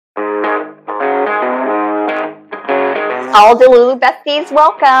All Delulu besties,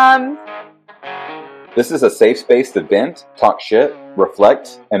 welcome! This is a safe space to vent, talk shit,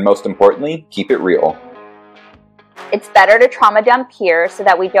 reflect, and most importantly, keep it real. It's better to trauma dump here so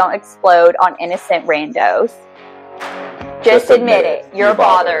that we don't explode on innocent randos. Just admit it, you're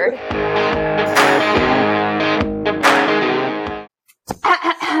bothered.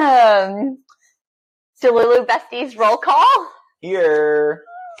 Delulu besties roll call? Here!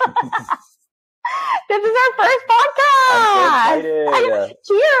 This is our first podcast! I'm so excited!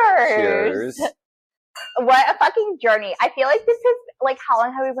 Cheers! Cheers! What a fucking journey. I feel like this is, like, how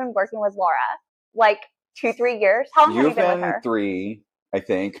long have we been working with Laura? Like, 2-3 years? How long have you been with her? 3, I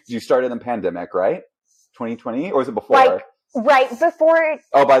think. You started in the pandemic, right? 2020? Or was it before? Like, right before.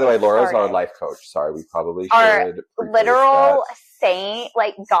 Oh, by the way, Laura's our life coach. Sorry, we probably should. Our literal saint,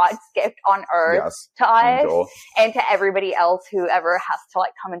 like God's gift on earth to us, angel. And to everybody else who ever has to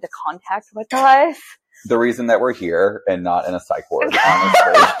like come into contact with us. The reason that we're here and not in a psych ward,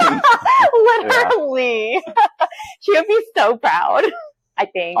 honestly. Literally. Yeah. She would be so proud. I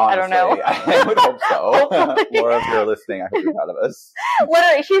think. Honestly, I don't know. I would hope so. Laura, if you're listening, I hope you're proud of us.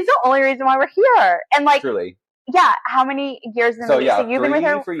 Literally, she's the only reason why we're here. And like, truly. Yeah, how many years in the week? So you've been with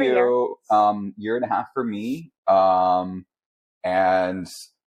her for you, year and a half for me. And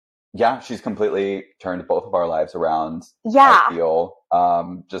yeah, she's completely turned both of our lives around. Yeah. I feel,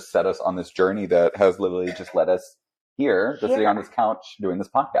 just set us on this journey that has literally just led us here, just sitting on this couch doing this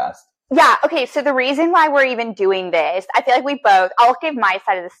podcast. Yeah. Okay. So the reason why we're even doing this, I feel like I'll give my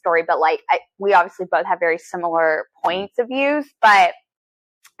side of the story, but like, we obviously both have very similar points of views, but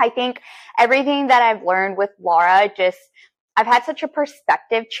I think everything that I've learned with Laura, I've had such a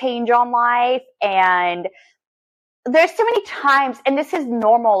perspective change on life, and there's so many times, and this is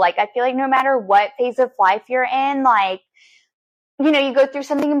normal, like, I feel like no matter what phase of life you're in, like, you know, you go through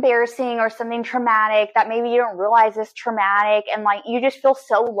something embarrassing or something traumatic that maybe you don't realize is traumatic, and like, you just feel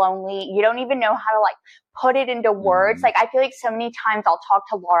so lonely. You don't even know how to like put it into words. Like, I feel like so many times I'll talk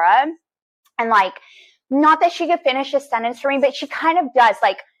to Laura, and like, not that she could finish a sentence for me, but she kind of does.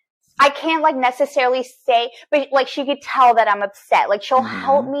 Like, I can't like necessarily say, but like she could tell that I'm upset. Like she'll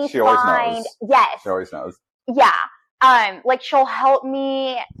help me she always knows. Yes. She always knows. Yeah. Like she'll help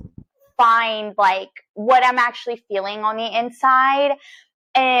me find like what I'm actually feeling on the inside.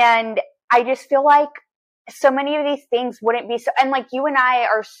 And I just feel like so many of these things wouldn't be so, and like you and I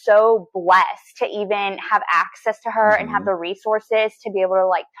are so blessed to even have access to her and have the resources to be able to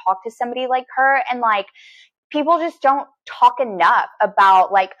like talk to somebody like her. And like, people just don't talk enough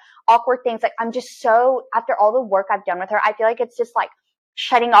about like awkward things. Like I'm just so, after all the work I've done with her, I feel like it's just like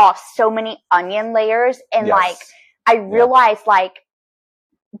shutting off so many onion layers. And like, I realized like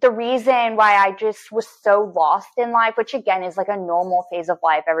the reason why I just was so lost in life, which again is like a normal phase of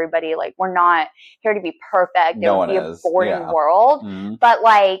life. Everybody, like, we're not here to be perfect. It would be a boring world. But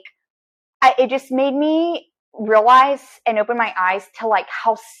like, it just made me realize and open my eyes to like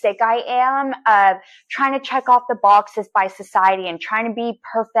how sick I am of trying to check off the boxes by society and trying to be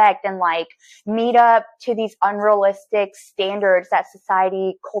perfect and like meet up to these unrealistic standards that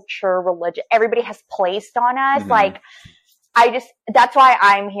society, culture, religion, everybody has placed on us. Like, that's why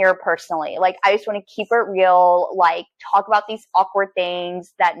I'm here personally. Like, I just want to keep it real, like talk about these awkward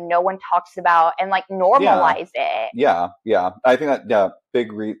things that no one talks about and like normalize it. Yeah. I think that,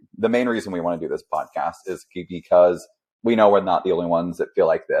 the main reason we want to do this podcast is because we know we're not the only ones that feel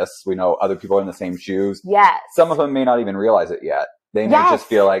like this. We know other people are in the same shoes. Yes. Some of them may not even realize it yet. They may just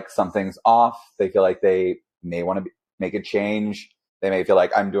feel like something's off. They feel like they may want to make a change. They may feel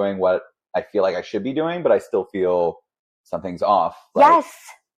like I'm doing what I feel like I should be doing, but I still feel something's off. Like,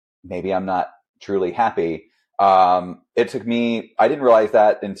 maybe I'm not truly happy. It took me, I didn't realize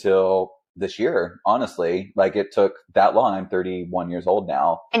that until this year, honestly. Like, it took that long. I'm 31 years old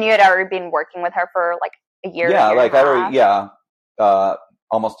now. And you had already been working with her for like a year? Yeah, like I already,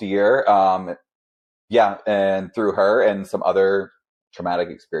 almost a year. And through her and some other traumatic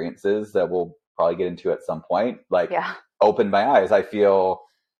experiences that we'll probably get into at some point, like opened my eyes. I feel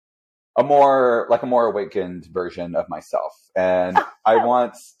a more awakened version of myself. And I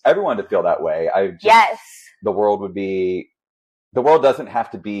want everyone to feel that way. The world doesn't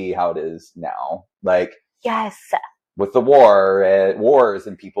have to be how it is now. Like, with the wars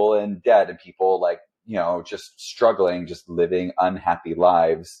and people in debt and people like, you know, just struggling, just living unhappy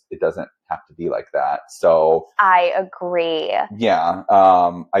lives. It doesn't have to be like that. So I agree. Yeah.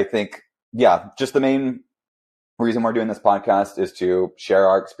 I think, just the main reason we're doing this podcast is to share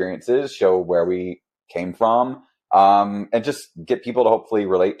our experiences, show where we came from, and just get people to hopefully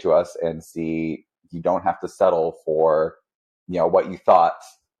relate to us and see you don't have to settle for, you know, what you thought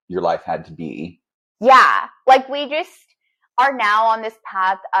your life had to be. Yeah. Like, we just, are now on this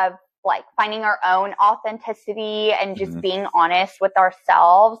path of like finding our own authenticity and just being honest with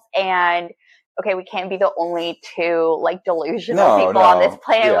ourselves. And okay, we can't be the only two like delusional people on this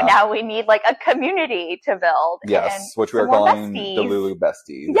planet. Yeah. Now we need like a community to build. Yes, which we are calling the Lulu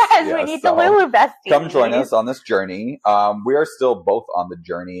Besties. Yes, we need the Lulu Besties. Come join us on this journey. We are still both on the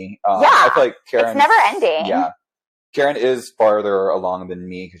journey. I feel like Karen, it's never ending. Yeah, Karen is farther along than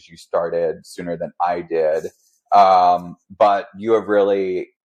me because you started sooner than I did. But you have really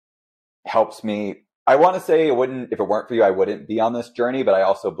helped me. I want to say if it weren't for you, I wouldn't be on this journey, but I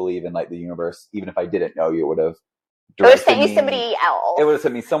also believe in like the universe. Even if I didn't know you, it would have sent you somebody else. It would have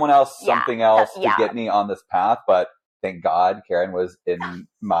sent me someone else, something else to get me on this path. But thank God Karen was in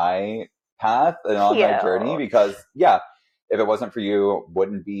my path and on my journey, because if it wasn't for you,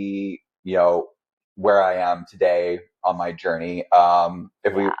 wouldn't be, where I am today on my journey.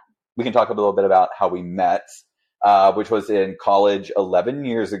 If we can talk a little bit about how we met, which was in college 11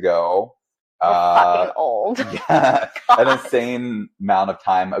 years ago. Fucking old. Yeah, an insane amount of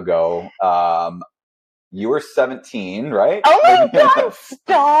time ago. You were 17, right? Oh my God,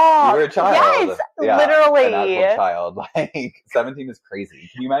 stop. You were a child. Yes, literally. An actual child. Like, 17 is crazy.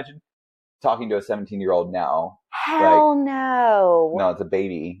 Can you imagine talking to a 17-year-old now? Hell no. No, it's a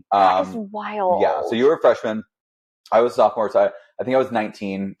baby. That is wild. Yeah, so you were a freshman. I was a sophomore, so I think I was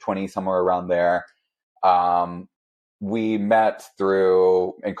 19, 20, somewhere around there. We met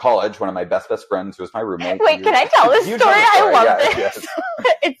in college. One of my best friends, who was my roommate. Wait, can I tell this story? I love this. Yes.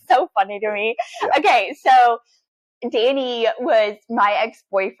 It's so funny to me. Yeah. Okay, so Danny was my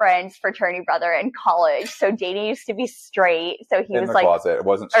ex-boyfriend's fraternity brother in college. So Danny used to be straight. So he was like in the closet. It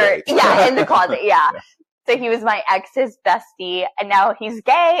wasn't straight. In the closet. Yeah. So he was my ex's bestie, and now he's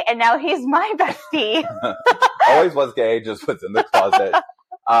gay, and now he's my bestie. Always was gay, just was in the closet.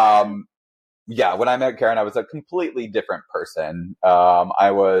 Yeah, when I met Karen, I was a completely different person.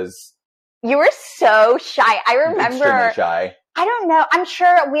 You were so shy. I remember. Extremely shy. I don't know. I'm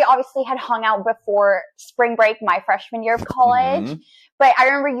sure we obviously had hung out before spring break, my freshman year of college. But I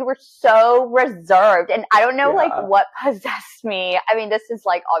remember you were so reserved, and I don't know like what possessed me. I mean, this is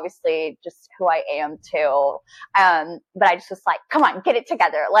like obviously just who I am too. But I just was like, come on, get it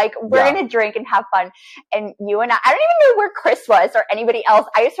together. Like, we're going to drink and have fun. And you and I don't even know where Chris was or anybody else.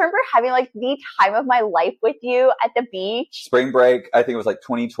 I just remember having like the time of my life with you at the beach. Spring break, I think it was like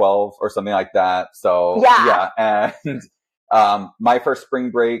 2012 or something like that. So and my first spring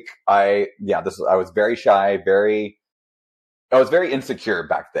break, I was very shy, I was very insecure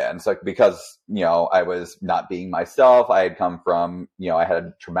back then. So because, I was not being myself. I had come from, I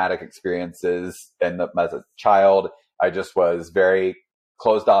had traumatic experiences as a child. I just was very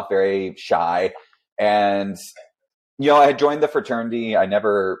closed off, very shy. And, I had joined the fraternity.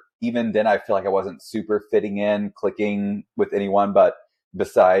 Even then, I feel like I wasn't super fitting in, clicking with anyone, but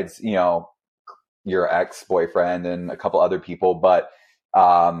besides, your ex-boyfriend and a couple other people, but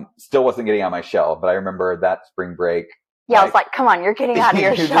still wasn't getting out of my shell. But I remember that spring break. Yeah, I was like, come on, you're getting out of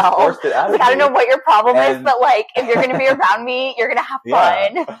your shell. Forced it out of me. I don't know what your problem is, but like, if you're going to be around me, you're going to have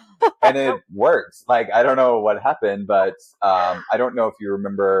fun. And it works. Like, I don't know what happened, but I don't know if you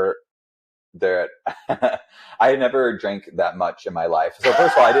remember that I had never drank that much in my life. So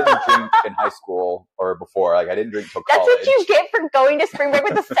first of all, I didn't drink in high school or before. Like, I didn't drink till college. That's what you get for going to spring break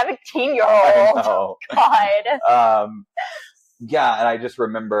with a 17-year-old. Oh God. Yeah, and I just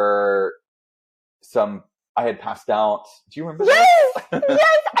remember I had passed out. Do you remember that?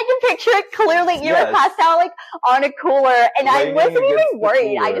 Yes, I can picture it clearly. You were passed out like on a cooler, and I wasn't even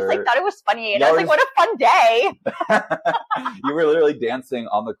worried. I just like thought it was funny, and I was like, "What a fun day!" You were literally dancing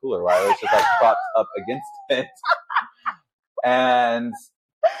on the cooler while I was just like propped up against it, and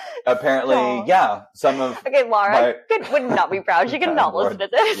apparently, some of Laura would not be proud. She could not listen to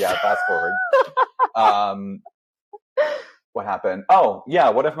this. Yeah, fast forward. What happened? Oh, yeah.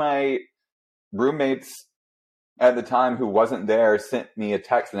 One of my roommates at the time, who wasn't there, sent me a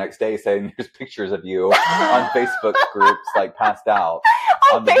text the next day saying there's pictures of you on Facebook groups, like passed out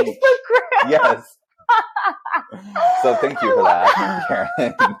on the Facebook group. Yes. So thank you for that, Karen.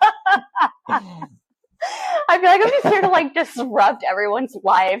 I feel like I'm just here to like disrupt everyone's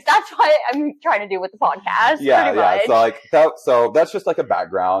lives. That's what I'm trying to do with the podcast. Yeah. So that's just like a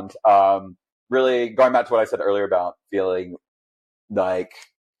background. Really going back to what I said earlier about feeling like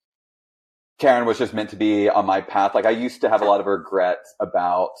Karen was just meant to be on my path. Like, I used to have a lot of regret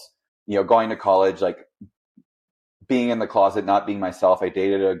about, going to college, like being in the closet, not being myself. I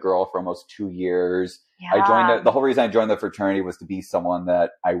dated a girl for almost 2 years. Yeah. The whole reason I joined the fraternity was to be someone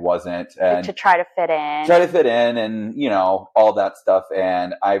that I wasn't, and to try to fit in and, all that stuff.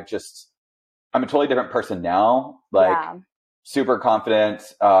 And I'm a totally different person now. Like, super confident.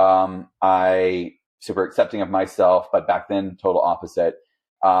 I super accepting of myself, but back then, total opposite.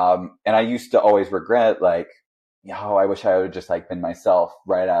 And I used to always regret, like, I wish I would have just like been myself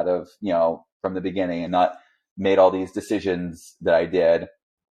right out of, from the beginning and not made all these decisions that I did.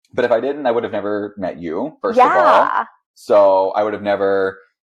 But if I didn't, I would have never met you, first of all. So I would have never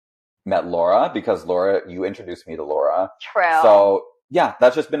met Laura, because Laura, you introduced me to Laura. True. So yeah,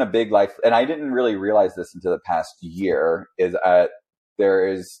 that's just been a big life. And I didn't really realize this until the past year, is there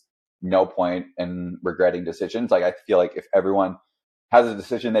is no point in regretting decisions. Like, I feel like if everyone has a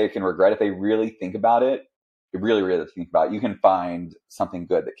decision they can regret, if they really think about it, really think about it, you can find something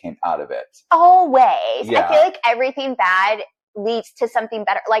good that came out of it. Always. Yeah. I feel like everything bad leads to something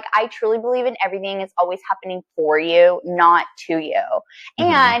better. Like, I truly believe in everything is always happening for you, not to you. Mm-hmm.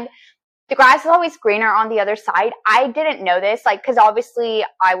 And the grass is always greener on the other side. I didn't know this, like, because obviously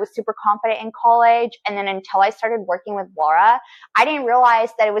I was super confident in college. And then until I started working with Laura, I didn't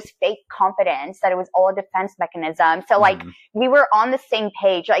realize that it was fake confidence, that it was all a defense mechanism. So, like, we were on the same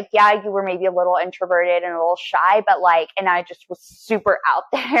page. Like, yeah, you were maybe a little introverted and a little shy, but like, and I just was super out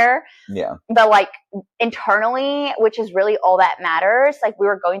there. Yeah. But like, internally, which is really all that matters, like, we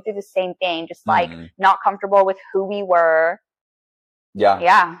were going through the same thing, just like not comfortable with who we were.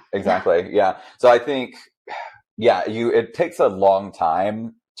 Yeah, exactly. Yeah. So I think, it takes a long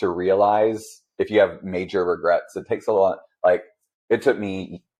time to realize if you have major regrets. It takes a lot, like, it took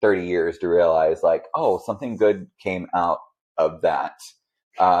me 30 years to realize, like, oh, something good came out of that.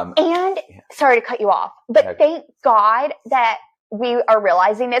 And sorry to cut you off, but thank God that we are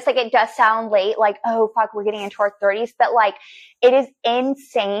realizing this. Like, it does sound late, like, oh fuck, we're getting into our 30s, but like, it is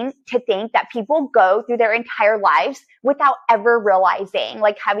insane to think that people go through their entire lives without ever realizing,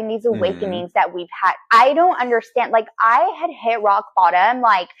 like, having these awakenings that we've had. I don't understand. Like, I had hit rock bottom,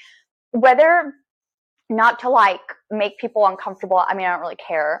 like, whether not to like make people uncomfortable. I mean, I don't really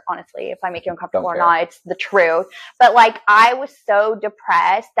care, honestly, if I make you uncomfortable or not. It's the truth. But like, I was so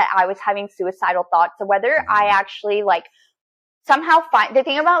depressed that I was having suicidal thoughts. So whether I actually like somehow find, the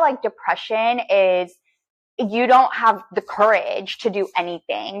thing about like depression is you don't have the courage to do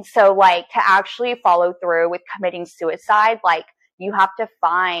anything. So like, to actually follow through with committing suicide, like, you have to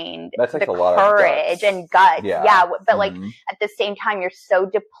find the courage and guts. Yeah. But like, at the same time, you're so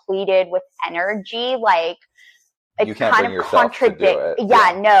depleted with energy. Like, it's kind of contradict.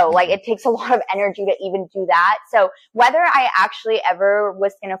 Like, it takes a lot of energy to even do that. So whether I actually ever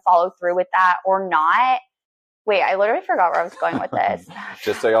was going to follow through with that or not, wait, I literally forgot where I was going with this.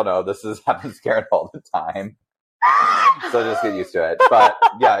 Just so y'all know, this happens Karen all the time. So just get used to it. But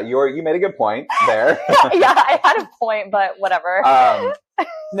yeah, you made a good point there. Yeah, I had a point, but whatever.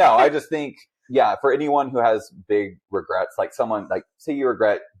 No, I just think, for anyone who has big regrets, like someone, like, say you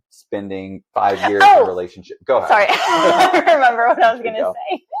regret spending 5 years in a relationship. Go ahead. Sorry. I remember what I was going to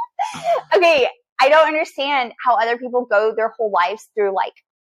say. Okay, I don't understand how other people go their whole lives through like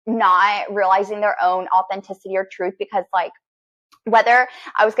not realizing their own authenticity or truth, because like, whether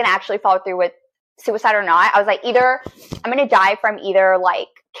I was going to actually follow through with suicide or not, I was like, either I'm going to die from either like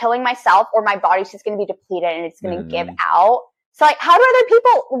killing myself, or my body's just going to be depleted and it's going to give out. So like, how do other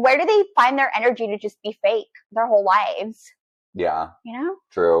people, where do they find their energy to just be fake their whole lives? Yeah. You know?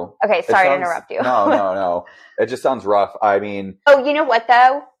 True. Okay, sorry to interrupt you. No. It just sounds rough. I mean. Oh, you know what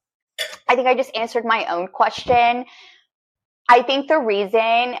though? I think I just answered my own question. I think the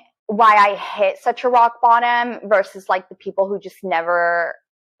reason why I hit such a rock bottom versus like the people who just never,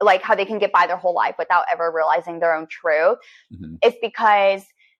 like, how they can get by their whole life without ever realizing their own truth is because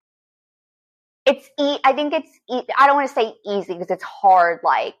I think I don't want to say easy, because it's hard.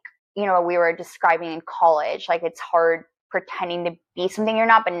 Like, we were describing in college, like, it's hard pretending to be something you're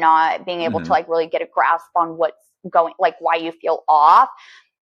not, but not being able to like really get a grasp on what's going, like, why you feel off.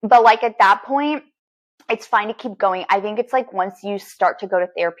 But like, at that point, it's fine to keep going. I think it's like, once you start to go to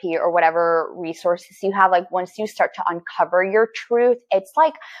therapy or whatever resources you have, like, once you start to uncover your truth, it's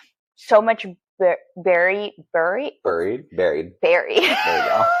like so much buried. There you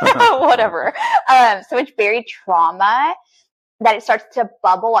go. Whatever. So much buried trauma that it starts to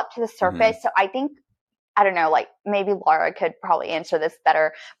bubble up to the surface. So I think, I don't know, like, maybe Laura could probably answer this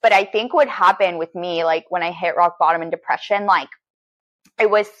better, but I think what happened with me, like, when I hit rock bottom and depression, like, it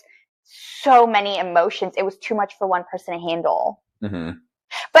was so many emotions. It was too much for one person to handle.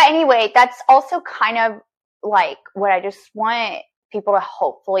 But anyway, that's also kind of like what I just want people to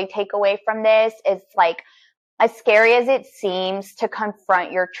hopefully take away from this is, like, as scary as it seems to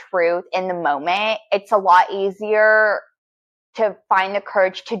confront your truth in the moment, it's a lot easier to find the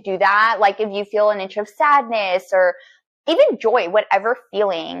courage to do that. Like, if you feel an inch of sadness or even joy, whatever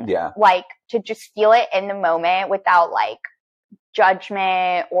feeling, like, to just feel it in the moment without like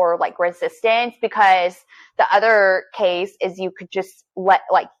judgment or like resistance, because the other case is you could just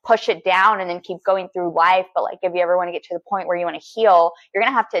push it down and then keep going through life. But like, if you ever want to get to the point where you want to heal, you're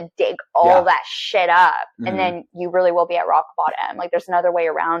going to have to dig all that shit up, and then you really will be at rock bottom. Like, there's another way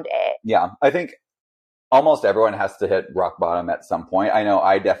around it. Yeah. I think almost everyone has to hit rock bottom at some point. I know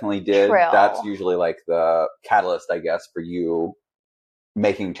I definitely did. True. That's usually like the catalyst, I guess, for you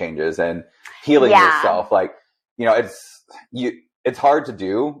making changes and healing yourself. Like, you know, it's hard to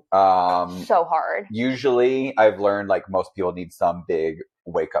do. So hard. Usually I've learned like most people need some big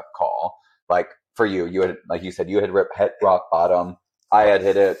wake up call. Like for you had, like you said, you had hit rock bottom. I had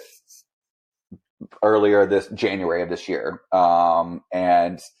hit it earlier this January of this year.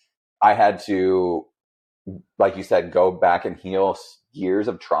 And I had to, like you said, go back and heal years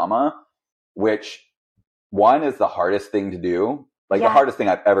of trauma, which one is the hardest thing to do. Like the hardest thing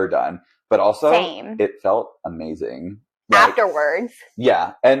I've ever done, but also it felt amazing. Like, afterwards.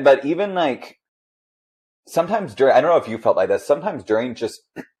 Yeah. But even like sometimes during, I don't know if you felt like this, sometimes during just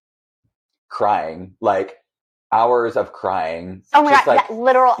crying, like hours of crying. Oh my God, like,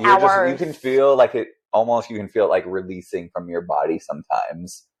 literal hours. You can feel like it almost, you can feel it like releasing from your body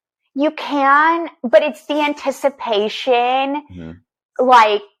sometimes. You can, but it's the anticipation.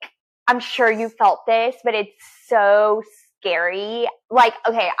 Like, I'm sure you felt this, but it's so scary. Like,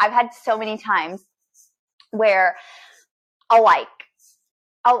 okay, I've had so many times where I'll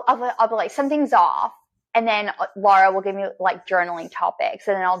be like, something's off. And then Laura will give me like journaling topics,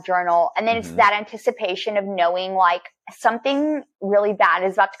 and then I'll journal. And then it's that anticipation of knowing like something really bad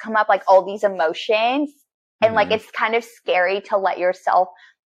is about to come up, like all these emotions. And like, it's kind of scary to let yourself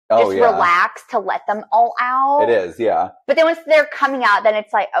relax, to let them all out. It is, yeah. But then once they're coming out, then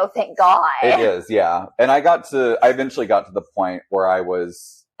it's like, oh, thank God. It is, yeah. And I eventually got to the point where I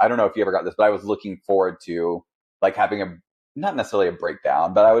don't know if you ever got this, but I was looking forward to like having not necessarily a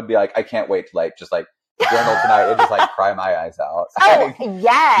breakdown, but I would be like, I can't wait to like, just like journal tonight and just like cry my eyes out. Oh,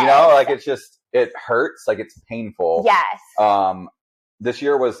 yes. You know, like it hurts, like it's painful. Yes. This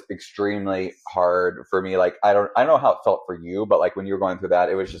year was extremely hard for me. Like, I don't know how it felt for you, but like when you were going through that,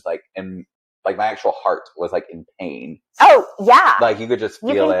 it was just like, like my actual heart was like in pain. Oh yeah. Like you could just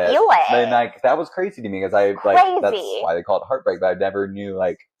feel it. Feel it. And like, that was crazy to me because that's why they call it heartbreak, but I never knew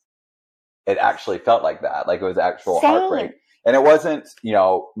like it actually felt like that. Like it was actual heartbreak. And it wasn't, you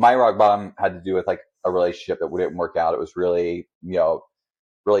know, my rock bottom had to do with like a relationship that didn't work out. It was really, you know,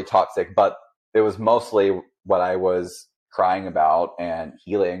 really toxic, but it was mostly what I was crying about and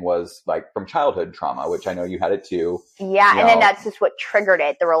healing was like from childhood trauma, which I know you had it too. Yeah. And then that's just what triggered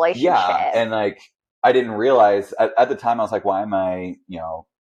it, the relationship. Yeah. And like, I didn't realize at the time, I was like, why am I, you know,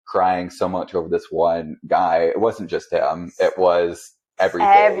 crying so much over this one guy? It wasn't just him. It was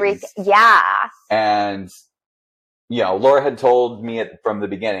everything. Yeah. And, you know, Laura had told me from the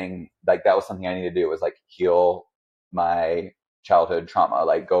beginning, like that was something I needed to do, was like heal my childhood trauma,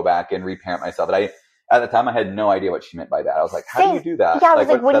 like go back and reparent myself. And at the time I had no idea what she meant by that. I was like, how do you do that? Yeah, I was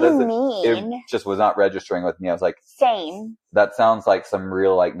like, what do you mean? It just was not registering with me. I was like, same. That sounds like some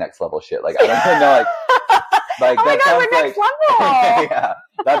real like next level shit. Like I don't even know like oh that sounds like next level. Yeah.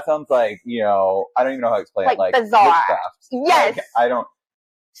 That sounds like, you know, I don't even know how to explain it. Like bizarre. Witchcraft. Yes. Like, I don't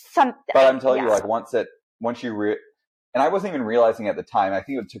something. But I'm telling you, like once you and I wasn't even realizing at the time. I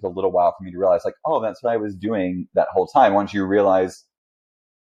think it took a little while for me to realize, like, oh, that's what I was doing that whole time. Once you realize,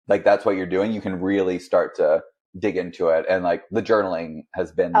 like, that's what you're doing, you can really start to dig into it. And, like, the journaling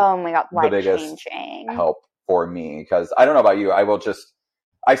has been oh my God, the biggest help for me. Because I don't know about you. I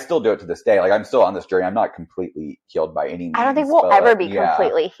still do it to this day. Like, I'm still on this journey. I'm not completely healed by any means. I don't think we'll ever be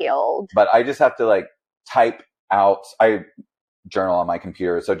completely healed. But I just have to, like, type out. I journal on my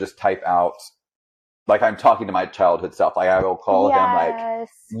computer. So just type out. Like I'm talking to my childhood self. Like I will call him like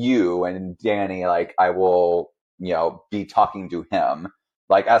you and Danny. Like I will, you know, be talking to him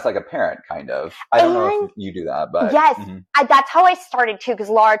like as like a parent kind of. I don't know if you do that, but yes, that's how I started too. Because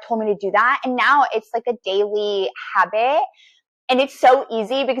Laura told me to do that, and now it's like a daily habit, and it's so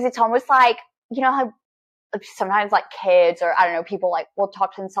easy because it's almost like, you know how sometimes like kids or I don't know, people like will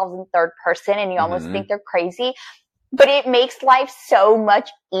talk to themselves in third person, and you almost think they're crazy, but it makes life so much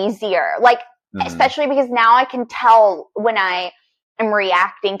easier. Like. Especially because now I can tell when I am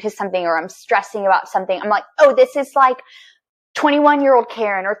reacting to something or I'm stressing about something. I'm like, oh, this is like 21-year-old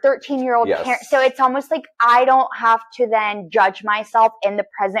Karen or 13-year-old Karen. So it's almost like I don't have to then judge myself in the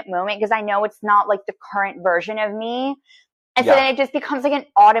present moment because I know it's not like the current version of me. And so then it just becomes like an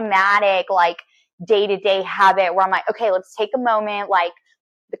automatic, like day-to-day habit where I'm like, okay, let's take a moment, like,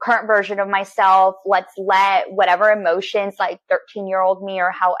 the current version of myself. Let's let whatever emotions like 13-year-old me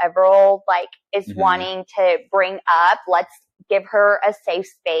or however old like is wanting to bring up. Let's give her a safe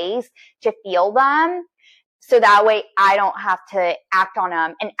space to feel them. So that way I don't have to act on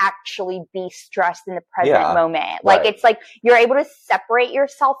them and actually be stressed in the present moment. Like, it's like you're able to separate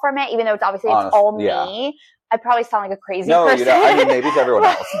yourself from it, even though it's obviously it's all me. I probably sound like a crazy person. You don't. I mean, maybe to everyone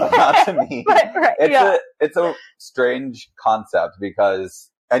else, but not to me. It's a strange concept because,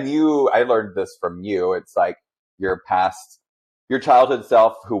 I learned this from you. It's like your childhood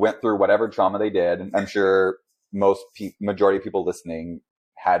self who went through whatever trauma they did. And I'm sure majority of people listening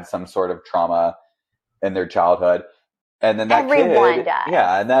had some sort of trauma in their childhood. And then that Everyone does.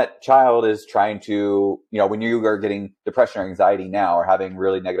 And that child is trying to, when you are getting depression or anxiety now or having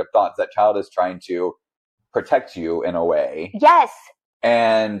really negative thoughts, that child is trying to protect you in a way. Yes.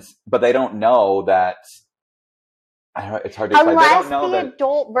 But they don't know that, I don't know, it's hard to explain. Unless the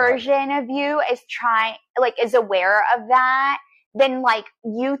adult version of you is aware of that, then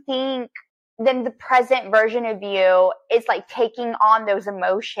then the present version of you is like taking on those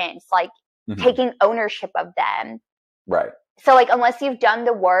emotions, like taking ownership of them. Right. So like, unless you've done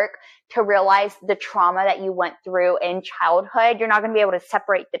the work to realize the trauma that you went through in childhood, you're not going to be able to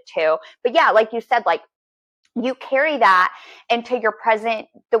separate the two. But yeah, like you said, like you carry that into your present,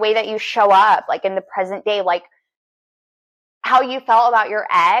 the way that you show up, like in the present day, like how you felt about your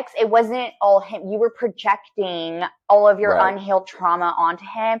ex, it wasn't all him. You were projecting all of your unhealed trauma onto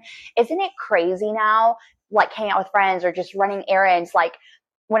him. Isn't it crazy now, like hanging out with friends or just running errands, like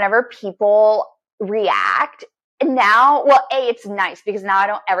whenever people react now, it's nice because now I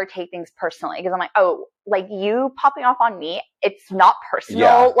don't ever take things personally because I'm like, oh, like you popping off on me, it's not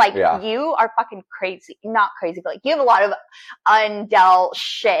personal. You are fucking crazy. Not crazy, but like you have a lot of undealt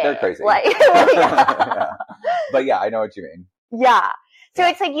shit. They're crazy. Like, But yeah, I know what you mean. Yeah. So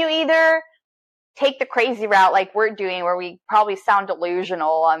it's like you either take the crazy route like we're doing where we probably sound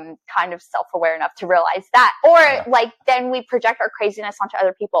delusional. I'm kind of self-aware enough to realize that. Or like then we project our craziness onto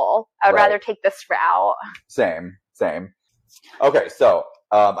other people. I would rather take this route. Same. Okay, so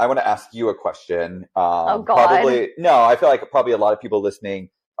I want to ask you a question. Oh, God. I feel like probably a lot of people listening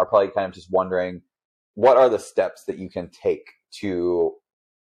are probably kind of just wondering, what are the steps that you can take to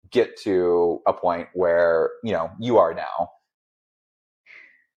get to a point where, you are now?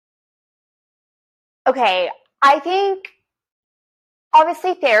 Okay, I think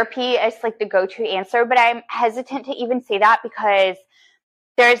obviously therapy is like the go-to answer, but I'm hesitant to even say that because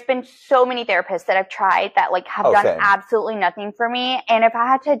there's been so many therapists that I've tried that like have done absolutely nothing for me. And if I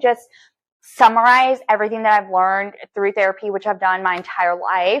had to just summarize everything that I've learned through therapy, which I've done my entire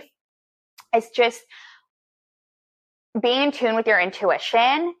life, it's just being in tune with your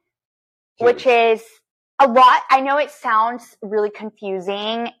intuition, which is a lot. I know it sounds really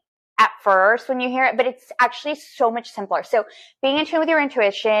confusing at first when you hear it, but it's actually so much simpler. So being in tune with your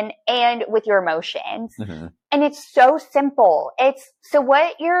intuition and with your emotions. And it's so simple. So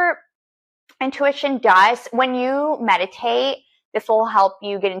what your intuition does when you meditate, this will help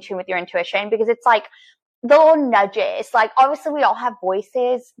you get in tune with your intuition because it's like the little nudges. Like obviously we all have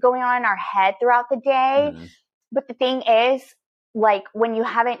voices going on in our head throughout the day. But the thing is, like when you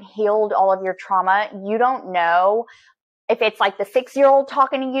haven't healed all of your trauma, you don't know if it's like the 6-year-old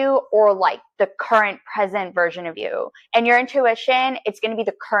talking to you or like the current present version of you. And your intuition, it's going to be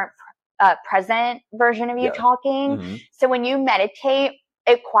the current present version of you talking. So when you meditate,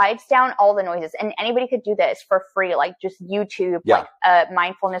 it quiets down all the noises. And anybody could do this for free, like just YouTube, like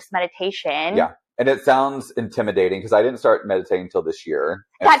mindfulness meditation. Yeah. And it sounds intimidating because I didn't start meditating until this year.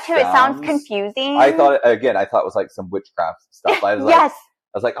 That too, it sounds confusing. I thought it was like some witchcraft stuff. I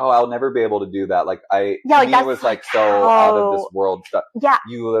was like, oh, I'll never be able to do that. Like it was like so out of this world stuff. Yeah.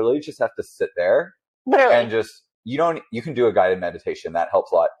 You literally just have to sit there. Literally. And just, you can do a guided meditation. That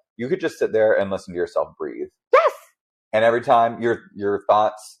helps a lot. You could just sit there and listen to yourself breathe. Yes. And every time your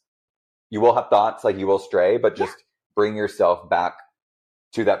thoughts, you will have thoughts, like you will stray, but just bring yourself back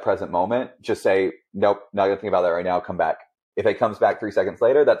to that present moment. Just say, nope, not gonna think about that right now. Come back. If it comes back 3 seconds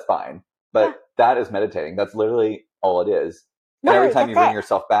later, that's fine. But that is meditating. That's literally all it is. And every time you bring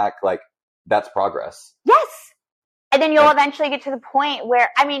yourself back, like that's progress. Yes. And then you'll eventually get to the point where,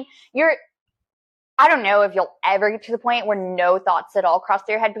 I don't know if you'll ever get to the point where no thoughts at all cross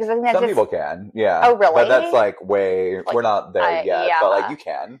through your head because I think that's people can. Yeah. Oh, really? But that's like we're not there yet, but like you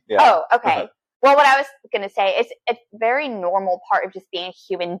can. Yeah. Oh, okay. Well, what I was going to say is it's a very normal part of just being a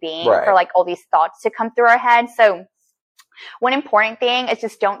human being for like all these thoughts to come through our head. So one important thing is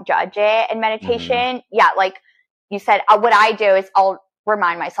just don't judge it in meditation. Yeah. Like you said, what I do is I'll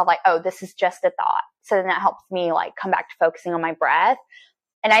remind myself like, oh, this is just a thought. So then that helps me like come back to focusing on my breath.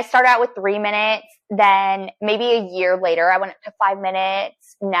 And I start out with 3 minutes. Then maybe a year later, I went up to 5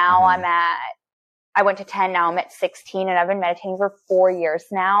 minutes. Now I'm at I went to 10, now I'm at 16, and I've been meditating for 4 years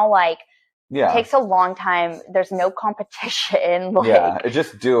now. Like, it takes a long time. There's no competition. Like,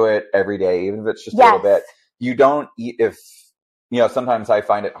 just do it every day, even if it's just a little bit. You don't eat if, sometimes I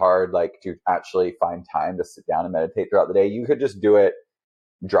find it hard, like, to actually find time to sit down and meditate throughout the day. You could just do it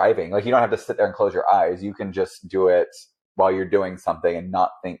driving. Like, you don't have to sit there and close your eyes. You can just do it while you're doing something and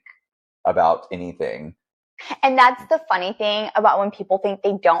not think about anything. And that's the funny thing about when people think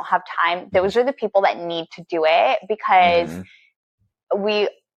they don't have time. Those are the people that need to do it, because we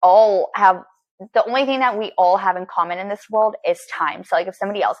all have, the only thing that we all have in common in this world is time. So like, if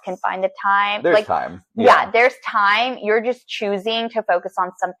somebody else can find the time, there's time. Yeah, there's time. You're just choosing to focus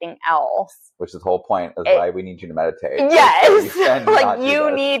on something else. Which is the whole point of why we need you to meditate. Yes. Like,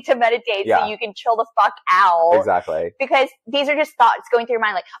 you need to meditate so you can chill the fuck out. Exactly. Because these are just thoughts going through your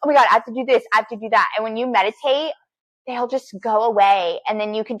mind, like, oh my God, I have to do this, I have to do that. And when you meditate, they'll just go away, and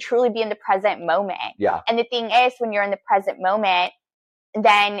then you can truly be in the present moment. Yeah. And the thing is, when you're in the present moment,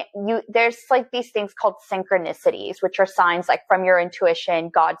 then there's like these things called synchronicities, which are signs like from your intuition,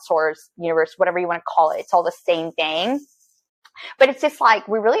 God, source, universe, whatever you want to call it. It's all the same thing. But it's just like,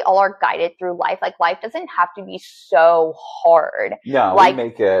 we really all are guided through life. Like, life doesn't have to be so hard. No, like, we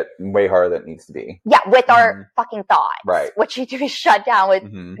make it way harder than it needs to be. Yeah, with our fucking thoughts. Right. Which you do is shut down with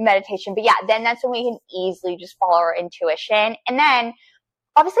meditation. But yeah, then that's when we can easily just follow our intuition. And then,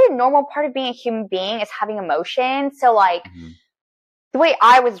 obviously, a normal part of being a human being is having emotions. So like, the way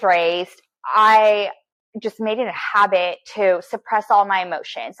I was raised, I just made it a habit to suppress all my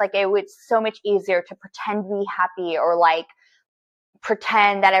emotions. Like, it was so much easier to pretend to be happy, or like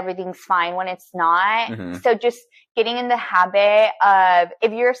pretend that everything's fine when it's not. So just getting in the habit of,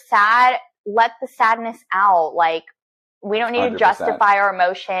 if you're sad, let the sadness out. Like, we don't need 100%. To justify our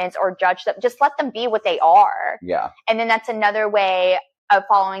emotions or judge them. Just let them be what they are. Yeah. And then that's another way of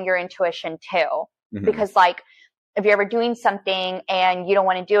following your intuition too. Because like, if you're ever doing something and you don't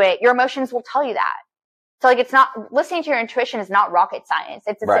want to do it, your emotions will tell you that. So like, it's not, listening to your intuition is not rocket science.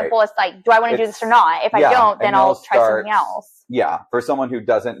 It's as simple as like, do I want to do this or not? If I don't, then I'll try something else. Yeah. For someone who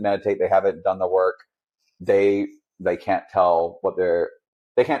doesn't meditate, they haven't done the work, they can't tell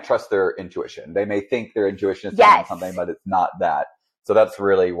they can't trust their intuition. They may think their intuition is telling something, but it's not that. So that's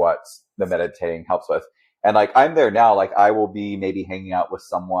really what the meditating helps with. And like, I'm there now, like, I will be maybe hanging out with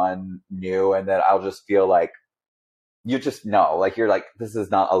someone new, and then I'll just feel like, you just know, like, you're like, this is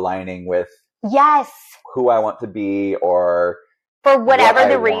not aligning with who I want to be, or for whatever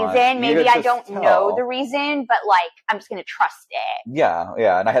the reason. Maybe I don't know the reason, but like, I'm just going to trust it. Yeah.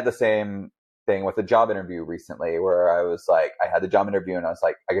 Yeah. And I had the same thing with a job interview recently, where I was like, I had the job interview and I was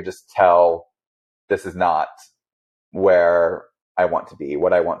like, I could just tell this is not where I want to be,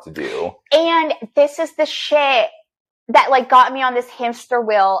 what I want to do. And this is the shit that like got me on this hamster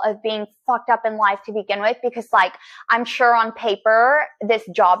wheel of being fucked up in life to begin with, because like, I'm sure on paper, this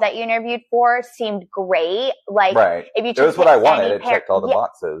job that you interviewed for seemed great. Like, if you it was what I wanted. It checked all the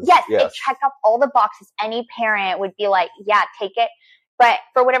boxes. Yes, it checked off all the boxes. Any parent would be like, yeah, take it. But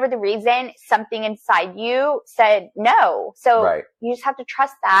for whatever the reason, something inside you said no. So you just have to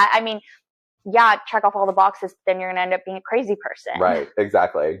trust that. I mean, yeah, check off all the boxes, then you're going to end up being a crazy person. Right.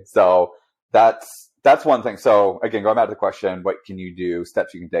 Exactly. So that's one thing. So again, going back to the question, what can you do?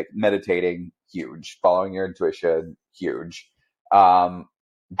 Steps you can take. Meditating, huge. Following your intuition, huge.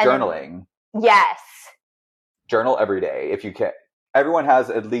 Journaling. Yes. Journal every day if you can. Everyone has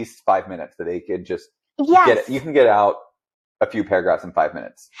at least 5 minutes that they could just get it. You can get out a few paragraphs in 5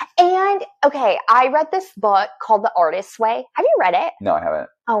 minutes. And okay, I read this book called The Artist's Way. Have you read it? No, I haven't.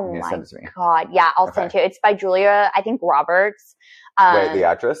 Oh my God. Yeah, I'll send it to you. It's by Julia, I think, Roberts. Wait, the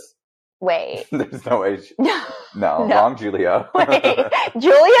actress? Wait. There's no way. No, wrong Julia. Wait,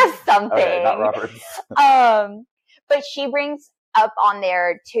 Julia something. Okay, not Roberts. But she brings up on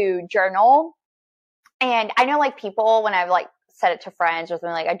there to journal. And I know like people, when I've like said it to friends or something,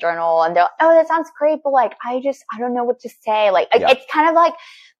 like I journal, and they're like, oh, that sounds great, but like, I don't know what to say. Like, it's kind of like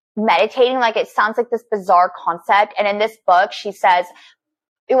meditating. Like, it sounds like this bizarre concept. And in this book, she says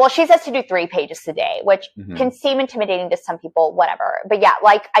to do 3 pages a day, which can seem intimidating to some people, whatever. But yeah,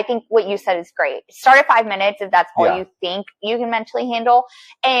 like, I think what you said is great. Start at 5 minutes if that's all you think you can mentally handle.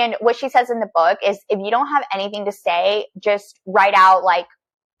 And what she says in the book is, if you don't have anything to say, just write out like,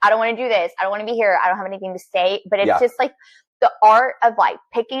 I don't want to do this. I don't want to be here. I don't have anything to say. But it's just like the art of like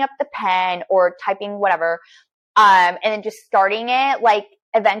picking up the pen or typing whatever, and then just starting it. Like,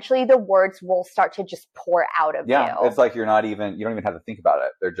 eventually the words will start to just pour out of you. It's like you don't even have to think about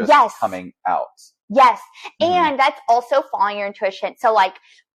it. They're just coming out. Yes. And that's also following your intuition. So like,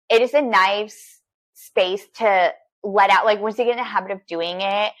 it is a nice space to let out. Like, once you get in the habit of doing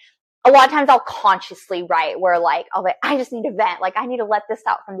it, a lot of times I'll consciously write where like, I just need to vent. Like I need to let this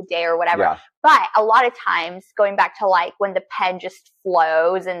out from the day or whatever. Yeah. But a lot of times going back to like when the pen just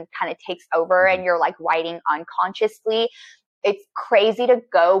flows and kind of takes over and you're like writing unconsciously, it's crazy to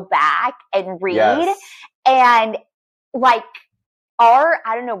go back and read and like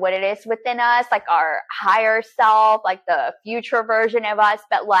I don't know what it is within us, like our higher self, like the future version of us,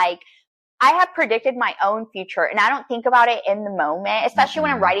 but like I have predicted my own future and I don't think about it in the moment, especially when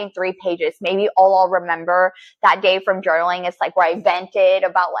I'm writing 3 pages. Maybe all I'll remember that day from journaling is like where I vented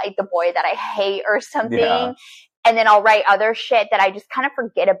about like the boy that I hate or something. Yeah. And then I'll write other shit that I just kind of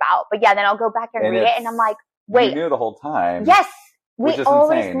forget about. But yeah, then I'll go back and read it and I'm like, wait. You knew the whole time. Yes. We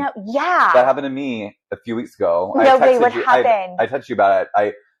always insane. Know. Yeah. That happened to me a few weeks ago. No way, what happened? I texted you about it.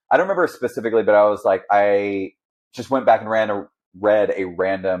 I don't remember specifically, but I was like, I just went back and read a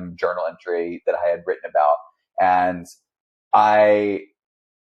random journal entry that I had written about. And I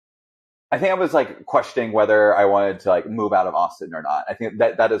think I was like questioning whether I wanted to like move out of Austin or not. I think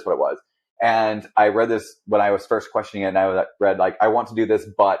that is what it was. And I read this when I was first questioning it, and I read like, I want to do this,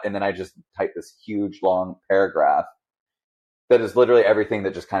 but, and then I just typed this huge long paragraph that is literally everything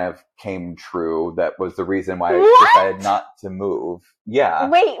that just kind of came true. That was the reason why I decided not to move. Yeah.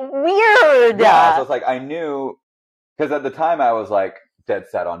 Wait, weird. Yeah. So it's like, I knew, because at the time I was like dead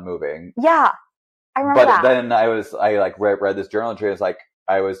set on moving. Yeah. I remember that. But then I like read this journal entry. It's like,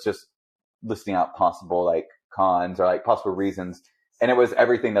 I was just listing out possible like cons or like possible reasons. And it was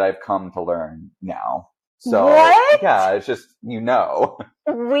everything that I've come to learn now. So what? Yeah, it's just, Weird.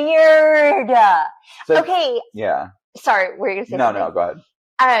 So, okay. Yeah. Sorry, were you going to say something? No, go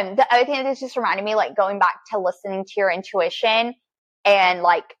ahead. The other thing that just reminded me, like going back to listening to your intuition and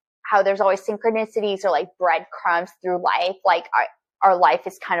like how there's always synchronicities or like breadcrumbs through life. Like our life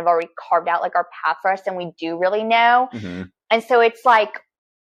is kind of already carved out like our path for us and we do really know. Mm-hmm. And so it's like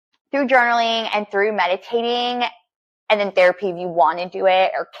through journaling and through meditating and then therapy if you want to do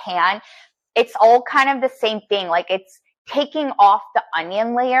it or can, it's all kind of the same thing. Like it's taking off the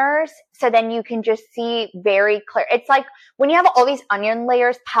onion layers so then you can just see very clear. It's like when you have all these onion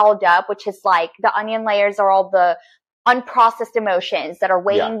layers piled up, which is like the onion layers are all the unprocessed emotions that are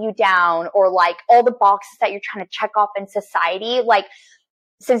weighing you down or like all the boxes that you're trying to check off in society. Like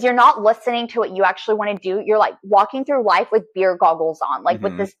since you're not listening to what you actually want to do, you're like walking through life with beer goggles on, like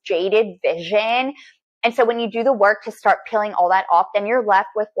with this jaded vision. And so when you do the work to start peeling all that off, then you're left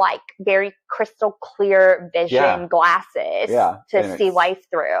with like very crystal clear vision glasses to see life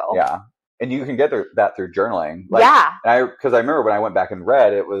through. Yeah. And you can get that through journaling. Like, because I remember when I went back and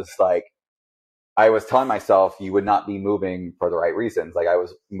read, it was like, I was telling myself you would not be moving for the right reasons. Like I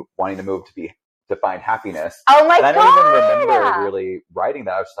was wanting to move to find happiness. Oh my God. And I don't even remember really writing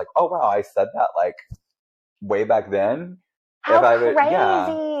that. I was just like, oh wow, I said that like way back then. How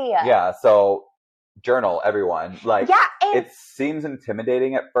crazy. Yeah. So journal, everyone. Like it seems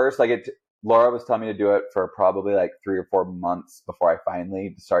intimidating at first. Like Laura was telling me to do it for probably like 3 or 4 months before I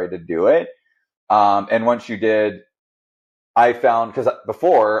finally started to do it. And once you did, I found, because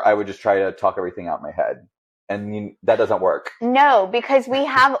before I would just try to talk everything out in my head, and that doesn't work. No, because we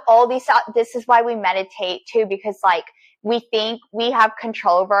have all these, this is why we meditate too, because like we think we have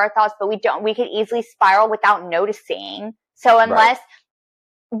control over our thoughts, but we don't. We could easily spiral without noticing. So unless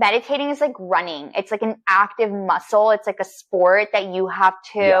meditating is like running, it's like an active muscle. It's like a sport that you have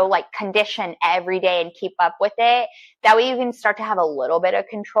to like condition every day and keep up with it. That way you can start to have a little bit of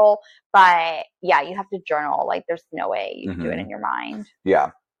control. But yeah, you have to journal. Like there's no way you can do it in your mind.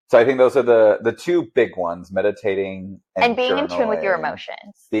 Yeah. So I think those are the 2 big ones, meditating and being in tune with your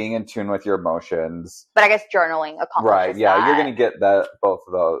emotions. Being in tune with your emotions. But I guess journaling accomplishes right. Yeah. that. You're going to get both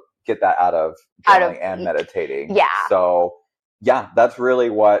of those, get that out of journaling and meditating. Yeah. So yeah, that's really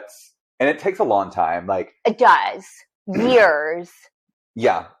and it takes a long time. Like it does. Years.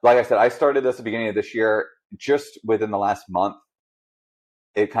 Yeah. Like I said, I started this at the beginning of this year. Just within the last month,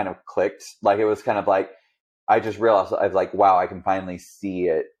 it kind of clicked. Like it was kind of like, I just realized, I was like, wow, I can finally see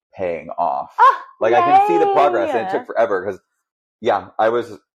it paying off. Like I can see the progress, and it took forever because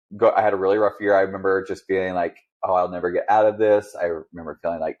I had a really rough year. I remember just feeling like, oh, I'll never get out of this. I remember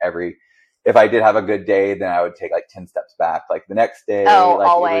feeling like if I did have a good day, then I would take like 10 steps back. Like the next day,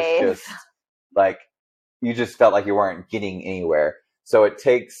 always. It was just like, you just felt like you weren't getting anywhere. So it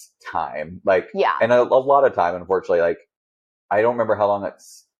takes time, and a lot of time, unfortunately. Like, I don't remember how long it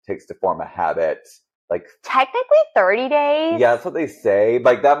takes to form a habit. Like technically 30 days. Yeah, that's what they say.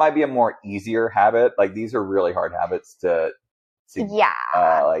 Like that might be a more easier habit. Like these are really hard habits to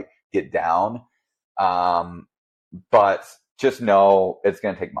like get down. But just know it's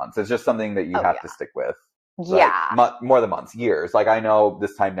going to take months. It's just something that you have to stick with. Yeah. Like, more than months, years. Like, I know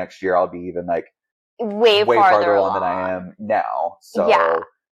this time next year I'll be even like way farther along than I am now. So yeah.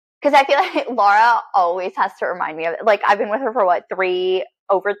 Because I feel like Laura always has to remind me of it. Like, I've been with her for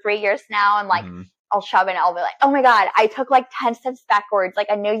over 3 years now. And like, I'll shove in, I'll be like, oh my God, I took like 10 steps backwards. Like,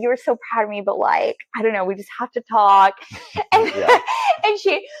 I know you were so proud of me, but like, I don't know, we just have to talk. And, and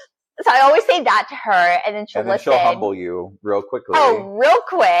so I always say that to her, and then she'll listen. She'll humble you real quickly. Oh, real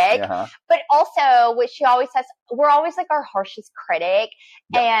quick. But also, what she always says, we're always like our harshest critic.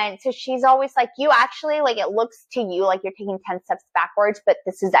 And so she's always like, you actually, like, it looks to you like you're taking 10 steps backwards, but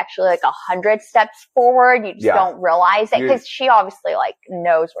this is actually like 100 steps forward. You just don't realize it, because she obviously like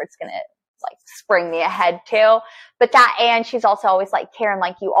knows where it's going to like spring me ahead to. But and she's also always like, Karen,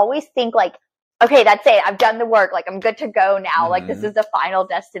 like, you always think like, okay, that's it. I've done the work. Like, I'm good to go now. Like, this is the final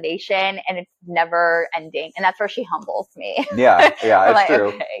destination, and it's never ending. And that's where she humbles me. Yeah, it's like, true.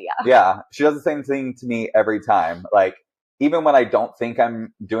 Okay, yeah. She does the same thing to me every time. Like, even when I don't think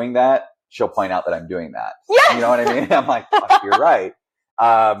I'm doing that, she'll point out that I'm doing that. Yes! You know what I mean? I'm like, fuck, you're right.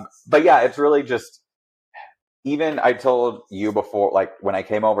 But yeah, it's really just, even I told you before, like, when I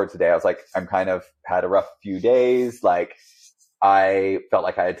came over today, I was like, I'm kind of had a rough few days. Like, I felt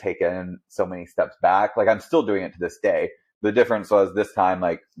like I had taken so many steps back. Like, I'm still doing it to this day. The difference was this time,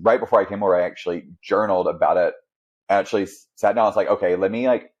 like, right before I came over, I actually journaled about it. I actually sat down. I was like, okay, let me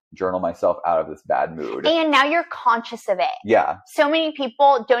like journal myself out of this bad mood. And now you're conscious of it. Yeah. So many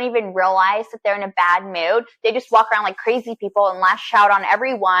people don't even realize that they're in a bad mood. They just walk around like crazy people and lash out on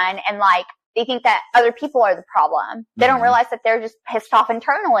everyone. And like, they think that other people are the problem. They don't realize that they're just pissed off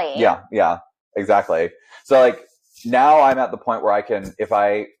internally. Yeah, exactly. So like, now I'm at the point where I can, if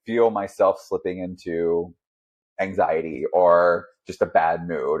I feel myself slipping into anxiety or just a bad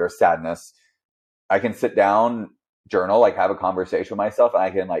mood or sadness, I can sit down, journal, like have a conversation with myself, and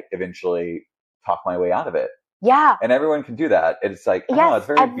I can like eventually talk my way out of it. Yeah. And everyone can do that. It's like, it's a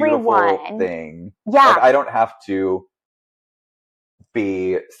very beautiful thing. Yeah. Like, I don't have to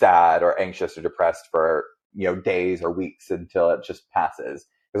be sad or anxious or depressed for, days or weeks until it just passes.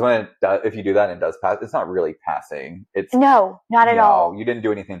 Because when if you do that and it does pass, it's not really passing. It's no, not at all. You didn't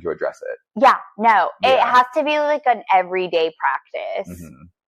do anything to address it. Yeah, no. It has to be like an everyday practice.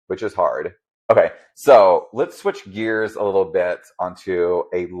 Which is hard. Okay, so let's switch gears a little bit onto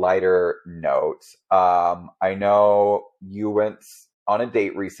a lighter note. I know you went on a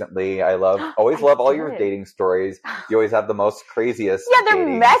date recently. I always love all your dating stories. You always have the most craziest they're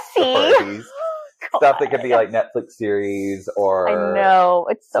messy. Stories. Stuff that could be like Netflix series or I know,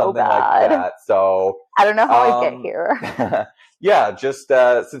 it's so bad. Like that. So I don't know how I get here. Yeah, just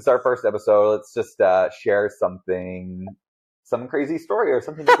since our first episode, let's just share some crazy story or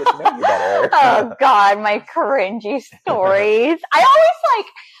something to get to know you better. Oh God, my cringy stories. I always like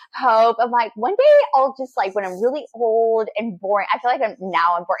hope I'm like, one day I'll just like, when I'm really old and boring, I feel like I'm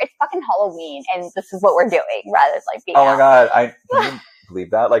bored. It's fucking Halloween and this is what we're doing rather than like being my God, can you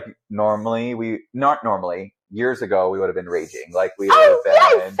believe that? Like, not normally, years ago, we would have been raging. Like, we would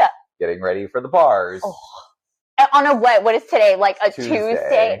have been getting ready for the bars. Oh. On a what is today? Like a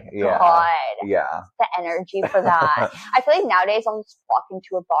Tuesday? Yeah. God. Yeah. The energy for that. I feel like nowadays I'll just walk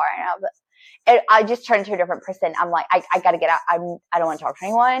into a bar and I just turn into a different person. I'm like, I gotta get out. I don't want to talk to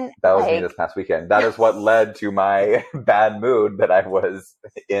anyone. That was me this past weekend. That is what led to my bad mood that I was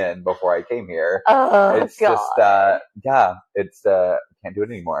in before I came here. Oh, it's God. Just, can't do it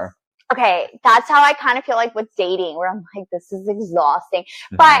anymore. Okay. That's how I kind of feel like with dating, where I'm like, this is exhausting.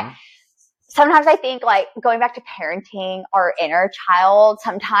 But sometimes I think like going back to parenting our inner child,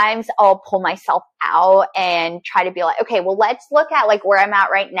 sometimes I'll pull myself out and try to be like, okay, well, let's look at like where I'm at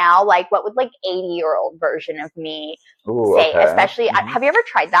right now. Like what would like 80-year-old version of me say, especially, have you ever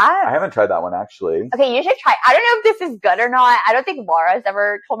tried that? I haven't tried that one actually. Okay. You should try. I don't know if this is good or not. I don't think Laura's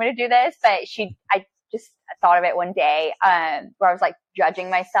ever told me to do this, but I just thought of it one day, where I was like judging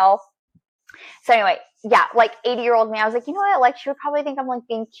myself. So anyway, yeah, like 80-year-old me, I was like, you know what? Like, she would probably think I'm like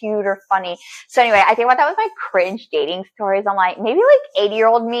being cute or funny. So anyway, I think about that with my cringe dating stories. I'm like, maybe like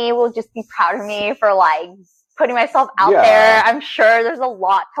 80-year-old me will just be proud of me for like putting myself out there. I'm sure there's a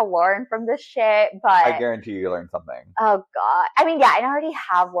lot to learn from this shit, but I guarantee you learned something. Oh God. I mean, yeah, I already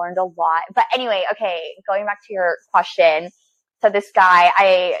have learned a lot, but anyway, okay, going back to your question. So this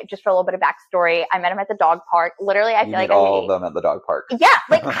guy, just for a little bit of backstory, I met him at the dog park. Literally, I feel like all of them at the dog park. Yeah,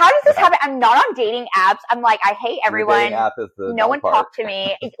 like how does this happen? I'm not on dating apps. I'm like, I hate everyone. Dating app is the no one talk to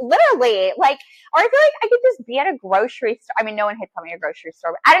me. Literally, like, or I feel like I could just be at a grocery store. I mean, no one hits on me at a grocery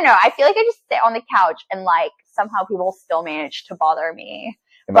store. But I don't know. I feel like I just sit on the couch and like somehow people still manage to bother me.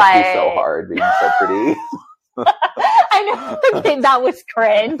 It must be so hard being so pretty. I know. Okay, that was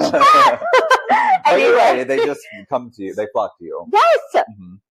cringe. But you're right. They just come to you. They flock to you. Yes.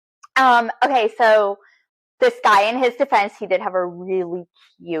 Okay, so this guy, in his defense, he did have a really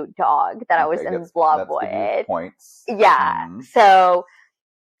cute dog that I was in love with. Points. Yeah. So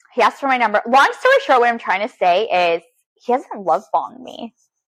he asked for my number. Long story short, what I'm trying to say is he hasn't love bombed me.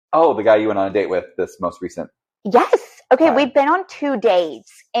 Oh, the guy you went on a date with this most recent. Yes. Okay, we've been on 2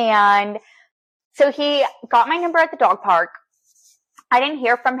 dates. And so he got my number at the dog park. I didn't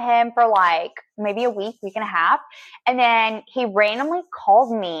hear from him for like maybe a week and a half. And then he randomly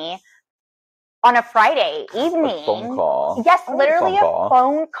called me on a Friday evening. A phone call. Yes, literally a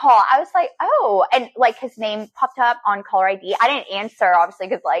phone call. I was like, oh, and like his name popped up on caller ID. I didn't answer, obviously,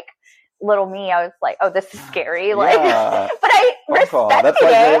 because like little me, I was like, oh, this is scary. Like, but I respected That's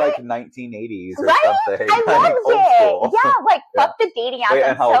like very like 1980s or something. I loved it. Yeah, like fuck the dating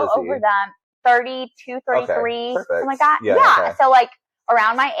apps. I'm so over them. 32, 33, something like that. Yeah. So like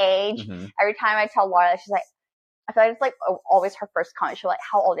around my age, every time I tell Laura, she's like, I feel like it's like always her first comment. She's like,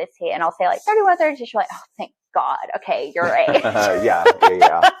 how old is he? And I'll say like 31, 32. She's like, oh, thank God. Okay, you're right. Yeah.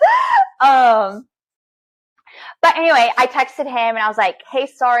 But anyway, I texted him and I was like, hey,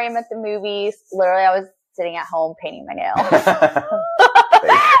 sorry, I'm at the movies. Literally, I was sitting at home painting my nails.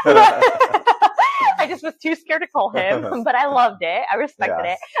 I just was too scared to call him, but I loved it. I respected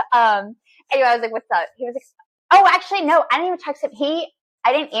it. Anyway, I was like, what's up? He was like, oh, actually, no, I didn't even text him.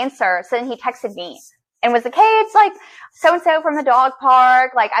 I didn't answer. So then he texted me and was like, hey, it's like so-and-so from the dog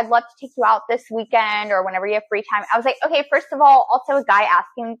park. Like, I'd love to take you out this weekend or whenever you have free time. I was like, okay, first of all, also a guy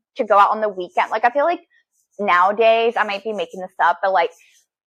asking to go out on the weekend. Like, I feel like nowadays, I might be making this up, but like,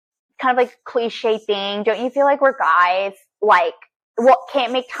 kind of like cliche thing. Don't you feel like we're guys, like,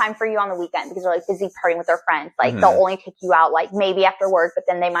 can't make time for you on the weekend because they're like busy partying with their friends. Like they'll only take you out like maybe after work, but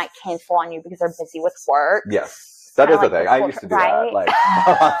then they might cancel on you because they're busy with work. Yes. That is the thing. I used to do that like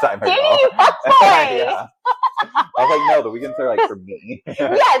a long time ago. You yeah. I was like, no, the weekends are like for me.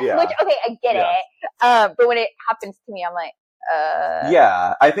 Yes, which, okay, I get it. But when it happens to me, I'm like,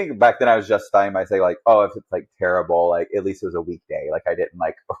 yeah, I think back then I was justifying by saying like, oh, if it's like terrible, like at least it was a weekday. Like I didn't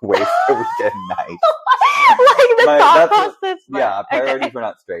like waste a weekend night. Like the thought process. Yeah, priorities were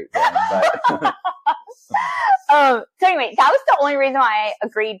not straight then, but. So anyway, that was the only reason why I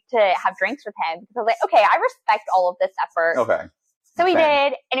agreed to have drinks with him, because I was like, okay, I respect all of this effort. Okay. So we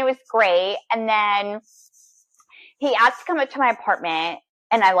did, and it was great. And then he asked to come up to my apartment,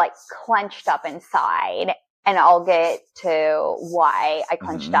 and I like clenched up inside. And I'll get to why I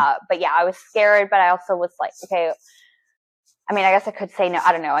clenched up. But yeah, I was scared, but I also was like, okay, I mean, I guess I could say no.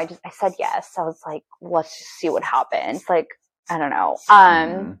 I don't know. I said yes. I was like, let's just see what happens. Like, I don't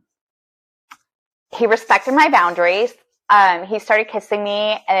know. He respected my boundaries. He started kissing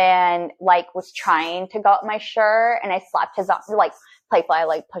me and like was trying to go up my shirt, and I slapped his arm, like playfully, I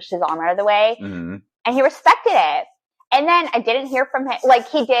like pushed his arm out of the way, and he respected it. And then I didn't hear from him. Like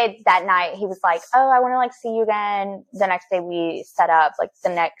he did that night. He was like, oh, I want to like see you again. The next day we set up like the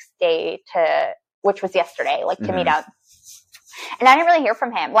next day which was yesterday, like to meet up. And I didn't really hear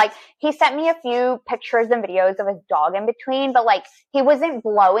from him. Like he sent me a few pictures and videos of his dog in between, but like he wasn't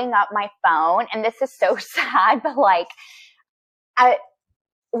blowing up my phone. And this is so sad, but like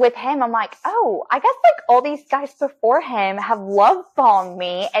with him, I'm like, oh, I guess like all these guys before him have love bombed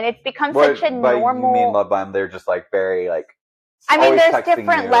me, and it's become such a normal. You mean love bomb? They're just like very like. I mean, there's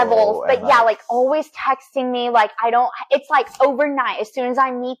different levels, but yeah, like always texting me. Like it's like overnight. As soon as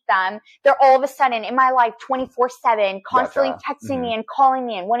I meet them, they're all of a sudden in my life 24/7, constantly texting me and calling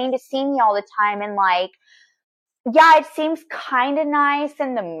me and wanting to see me all the time. And like, yeah, it seems kind of nice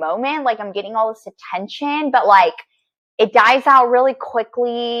in the moment. Like I'm getting all this attention, but like, it dies out really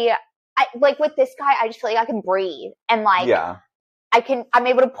quickly. Like with this guy, I just feel like I can breathe and like, I'm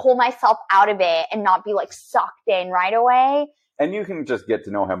able to pull myself out of it and not be like sucked in right away. And you can just get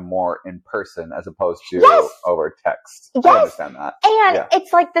to know him more in person as opposed to over text. Yes. I understand that. And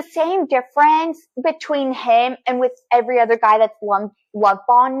it's like the same difference between him and with every other guy that's love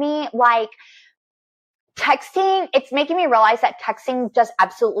bombed me. Like, texting, it's making me realize that texting does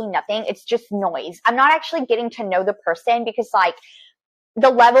absolutely nothing. It's just noise. I'm not actually getting to know the person, because like the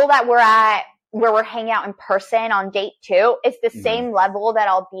level that we're at where we're hanging out in person on date 2 is the same level that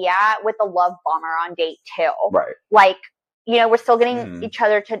I'll be at with a love bomber on date 2. Right. Like, you know, we're still getting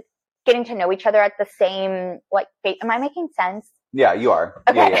getting to know each other at the same, like, am I making sense? Yeah, you are.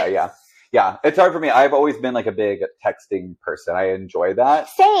 Okay. Yeah. It's hard for me. I've always been like a big texting person. I enjoy that.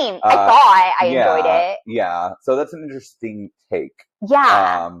 Same. I thought I enjoyed it. Yeah. So that's an interesting take.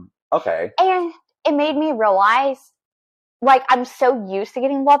 Yeah. Okay. And it made me realize like, I'm so used to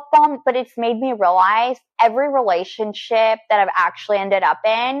getting love bombed, but it's made me realize every relationship that I've actually ended up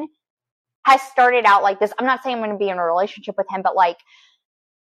in has started out like this. I'm not saying I'm going to be in a relationship with him, but like,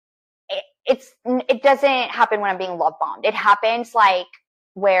 it doesn't happen when I'm being love bombed. It happens like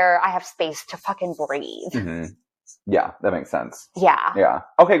where I have space to fucking breathe. Mm-hmm. Yeah, that makes sense. Yeah. Yeah.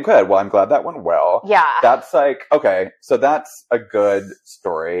 Okay, good. Well, I'm glad that went well. Yeah. That's like, okay, so that's a good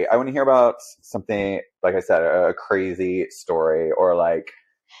story. I want to hear about something, like I said, a crazy story or like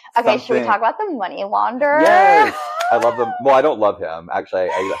okay, should we talk about the money launderer? Yes. I love them. Well, I don't love him. Actually,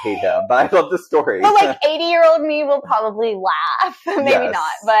 I hate him, but I love the story. But like 80-year-old me will probably laugh. Maybe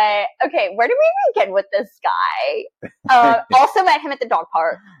not. But okay, where do we begin with this guy? Also met him at the dog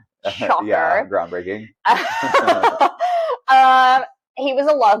park. Shocker. Yeah, groundbreaking. He was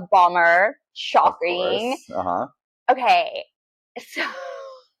a love bomber. Shocking. Uh-huh. Okay. So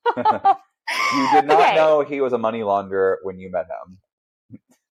you did not know he was a money launderer when you met him.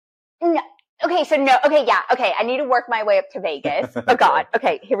 No. Okay, so no. Okay, yeah. Okay, I need to work my way up to Vegas. Oh God.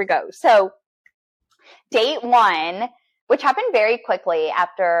 Okay, here we go. So date 1, which happened very quickly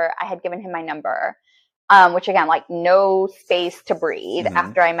after I had given him my number. Which again, like no space to breathe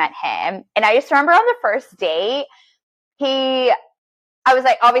after I met him. And I just remember on the first date, I was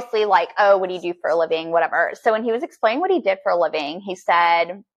like, obviously like, oh, what do you do for a living? Whatever. So when he was explaining what he did for a living, he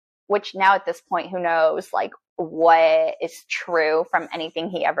said, which now at this point, who knows like what is true from anything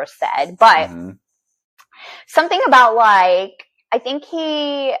he ever said, but something about like, I think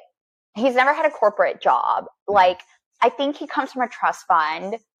he's never had a corporate job. Like, I think he comes from a trust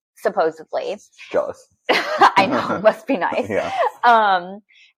fund, supposedly. Jealous. I know, must be nice. Yeah.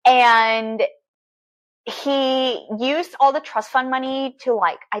 And he used all the trust fund money to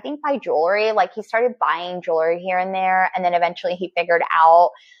like, I think buy jewelry. Like he started buying jewelry here and there. And then eventually he figured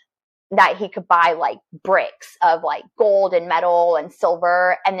out that he could buy like bricks of like gold and metal and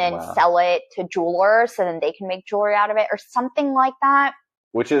silver and then sell it to jewelers so then they can make jewelry out of it or something like that.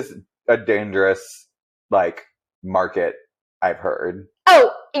 Which is a dangerous like market, I've heard.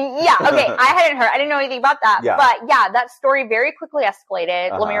 Oh, yeah. Okay. I didn't know anything about that. Yeah. But yeah, that story very quickly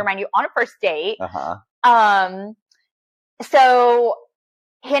escalated. Let me remind you, on a first date. So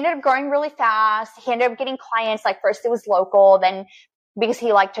he ended up growing really fast. He ended up getting clients. Like first it was local, then because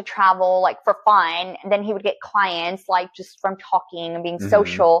he liked to travel like for fun, and then he would get clients like just from talking and being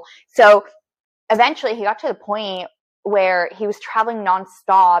social. So eventually he got to the point where he was traveling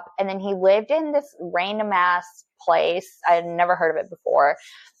nonstop, and then he lived in this random ass place. I had never heard of it before.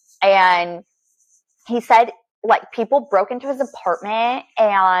 And he said like people broke into his apartment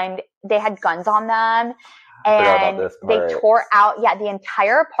and they had guns on them and they tore out the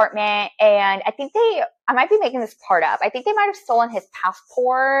entire apartment. And I think I might be making this part up. I think they might have stolen his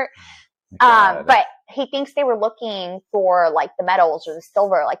passport. But he thinks they were looking for like the metals or the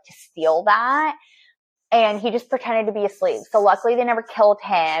silver, like to steal that. And he just pretended to be asleep. So luckily they never killed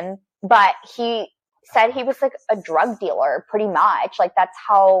him, but he said he was like a drug dealer pretty much. Like that's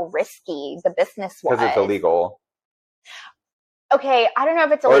how risky the business was. Because it's illegal. Okay, I don't know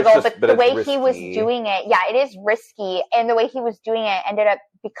if it's illegal, but the way he was doing it, it is risky. And the way he was doing it ended up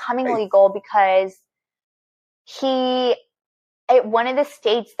becoming legal because one of the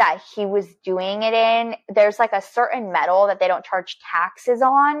states that he was doing it in, there's like a certain metal that they don't charge taxes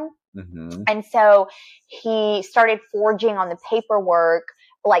on. And so he started forging on the paperwork,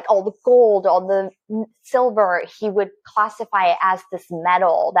 like all the gold, all the silver, he would classify it as this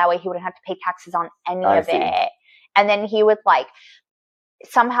metal. That way he wouldn't have to pay taxes on any of it. And then he would like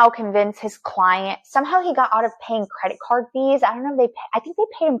somehow convince his client, somehow he got out of paying credit card fees. I don't know if I think they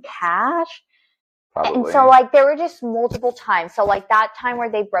paid him cash. Probably. And so like there were just multiple times. So like that time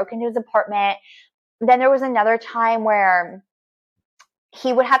where they broke into his apartment, then there was another time where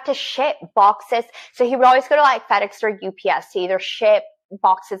he would have to ship boxes. So he would always go to like FedEx or UPS to either ship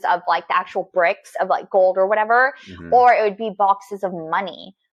boxes of like the actual bricks of like gold or whatever, or it would be boxes of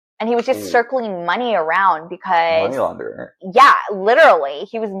money. And he was just circling money around because money launderer. Yeah, literally.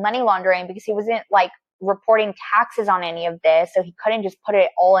 He was money laundering because he wasn't like reporting taxes on any of this. So he couldn't just put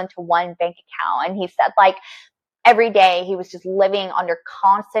it all into one bank account. And he said like every day he was just living under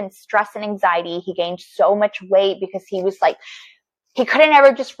constant stress and anxiety. He gained so much weight because he was like, he couldn't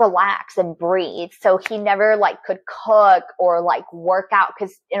ever just relax and breathe. So he never like could cook or like work out.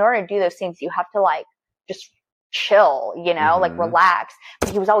 Cause in order to do those things, you have to like just chill, you know, like relax. But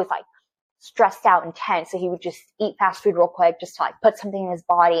he was always like stressed out and tense. So he would just eat fast food real quick just to like put something in his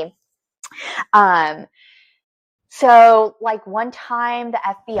body. So like one time the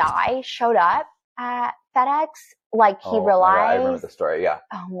FBI showed up at FedEx, like he realized. I remember the story. Yeah.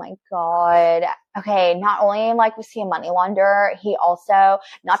 Oh my God. Okay. Not only like was he a money launderer, he also,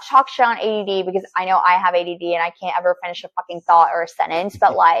 not to talk shit on ADD because I know I have ADD and I can't ever finish a fucking thought or a sentence,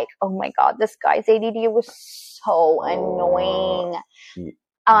 but like, oh my God, this guy's ADD was so annoying.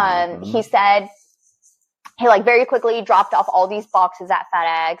 He said he like very quickly dropped off all these boxes at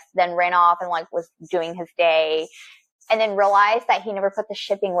FedEx, then ran off and like was doing his day. And then realized that he never put the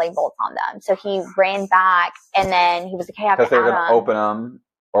shipping labels on them. So he ran back and then he was like, hey, I have to because they were going to open them,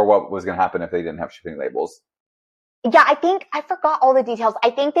 or what was going to happen if they didn't have shipping labels? Yeah, I forgot all the details. I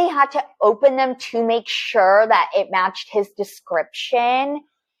think they had to open them to make sure that it matched his description.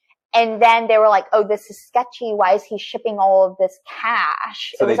 And then they were like, oh, this is sketchy. Why is he shipping all of this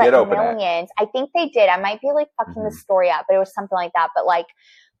cash? So it was they did like open millions. I think they did. I might be like fucking the story up, but it was something like that. But like,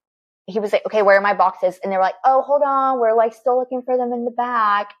 he was like, okay, where are my boxes? And they were like, oh, hold on. We're like still looking for them in the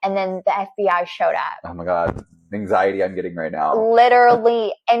back. And then the FBI showed up. Oh my God. Anxiety I'm getting right now.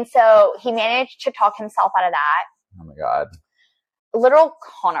 Literally. And so he managed to talk himself out of that. Oh my God. Literal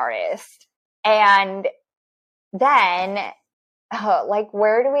con artist. And then, like,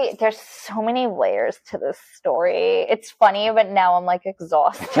 there's so many layers to this story. It's funny, but now I'm like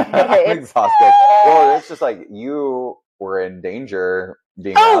exhausted. I'm exhausted. Well, it's just like you were in danger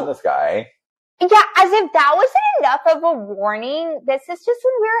being around this guy. Yeah, as if that wasn't enough of a warning. This is just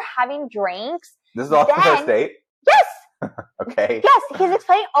when we were having drinks. This is all the first date? Yes. Okay. Yes, he's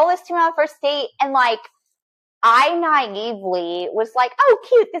explaining all this to me on the first date, and like, I naively was like, oh,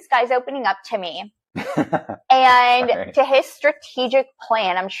 cute, this guy's opening up to me. And right. To his strategic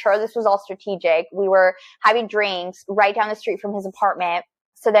plan, I'm sure this was all strategic, we were having drinks right down the street from his apartment.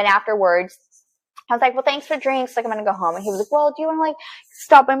 So then afterwards, I was like, well, thanks for drinks. Like, I'm going to go home. And he was like, well, do you want to like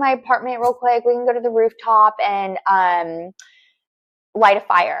stop by my apartment real quick? We can go to the rooftop and, light a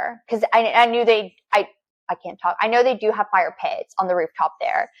fire. Cause I knew I can't talk. I know they do have fire pits on the rooftop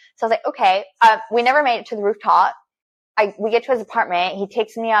there. So I was like, okay. We never made it to the rooftop. We get to his apartment. He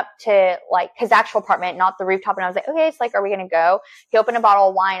takes me up to like his actual apartment, not the rooftop. And I was like, okay, it's like, are we going to go? He opened a bottle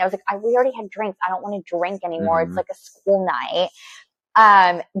of wine. I was like, we already had drinks. I don't want to drink anymore. It's like a school night.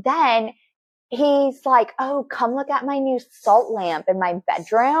 Then he's like, oh, come look at my new salt lamp in my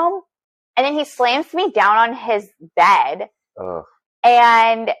bedroom. And then he slams me down on his bed. Ugh.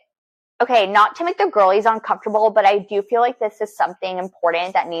 And okay, not to make the girlies uncomfortable, but I do feel like this is something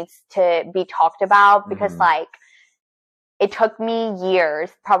important that needs to be talked about because like it took me years,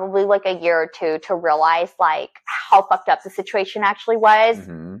 probably like a year or two, to realize like how fucked up the situation actually was.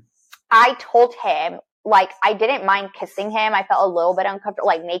 I told him, like, I didn't mind kissing him. I felt a little bit uncomfortable,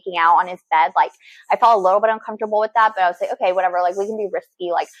 like making out on his bed. Like, I felt a little bit uncomfortable with that, but I was like, okay, whatever. Like, we can be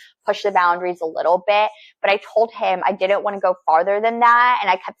risky, like push the boundaries a little bit. But I told him I didn't want to go farther than that. And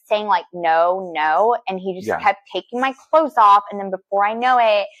I kept saying like, no. And he just kept taking my clothes off. And then before I know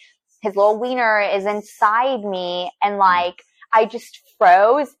it, his little wiener is inside me. And like, I just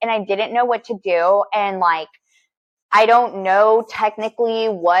froze and I didn't know what to do. And like, I don't know technically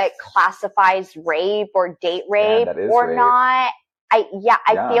what classifies rape or date rape or rape. Not. I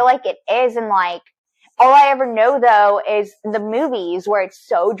feel like it is. And like, all I ever know though is the movies where it's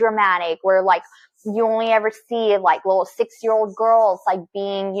so dramatic, where like you only ever see like little 6-year-old girls like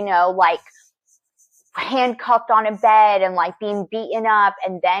being, you know, like handcuffed on a bed and like being beaten up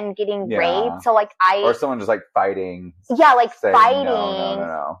and then getting raped. So like or someone just like fighting. Yeah, like saying, fighting.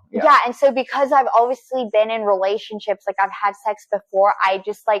 No. Yeah. And so because I've obviously been in relationships, like I've had sex before, I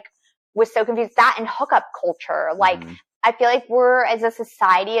just like was so confused. That and hookup culture. Like I feel like we're, as a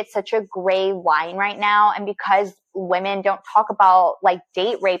society, it's such a gray line right now. And because women don't talk about like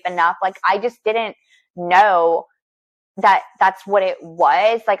date rape enough, like I just didn't know that that's what it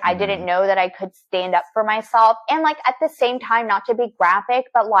was. Like, I didn't know that I could stand up for myself. And like, at the same time, not to be graphic,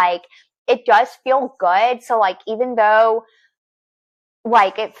 but like, it does feel good. So like, even though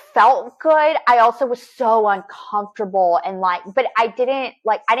like it felt good, I also was so uncomfortable and like, but I didn't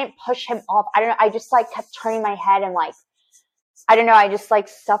push him off. I don't know. I just like kept turning my head and like, I don't know. I just like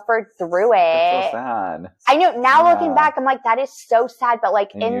suffered through it. That's so sad. I know now looking back, I'm like, that is so sad. But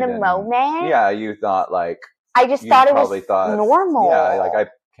like in the moment. Yeah. You thought like, I just thought it was normal. Yeah, like I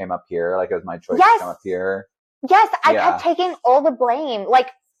came up here, like it was my choice to come up here. Yes, I kept taking all the blame. Like,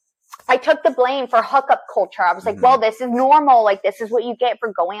 I took the blame for hookup culture. I was like, well, this is normal. Like, this is what you get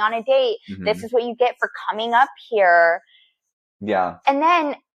for going on a date. This is what you get for coming up here. Yeah. And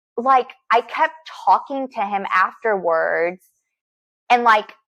then, like, I kept talking to him afterwards. And,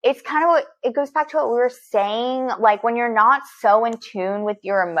 like, it's kind of what it goes back to what we were saying. Like when you're not so in tune with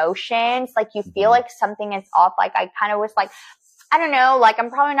your emotions, like you feel like something is off. Like I kind of was like, I don't know, like, I'm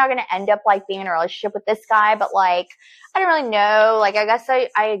probably not going to end up, like, being in a relationship with this guy, but, like, I don't really know. Like, I guess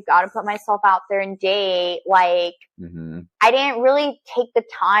I got to put myself out there and date. Like, I didn't really take the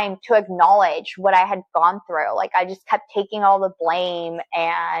time to acknowledge what I had gone through. Like, I just kept taking all the blame,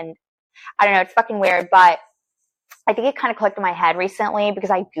 and I don't know, it's fucking weird, but I think it kind of clicked in my head recently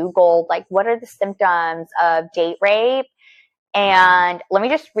because I Googled, like, what are the symptoms of date rape? And let me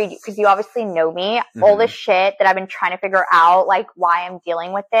just read you, because you obviously know me, all this shit that I've been trying to figure out, like, why I'm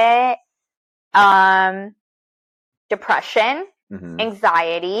dealing with it. Depression,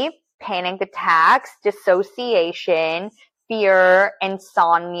 anxiety, panic attacks, dissociation, fear,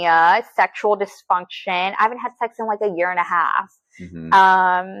 insomnia, sexual dysfunction. I haven't had sex in like a year and a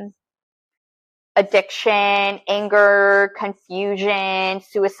half. Addiction, anger, confusion,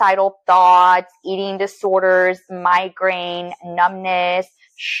 suicidal thoughts, eating disorders, migraine, numbness,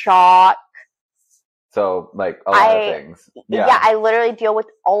 shock. So, like, a lot of things. Yeah, I literally deal with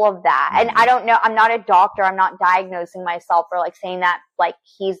all of that. And I don't know, I'm not a doctor. I'm not diagnosing myself or, like, saying that, like,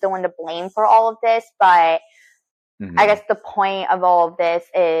 he's the one to blame for all of this. But I guess the point of all of this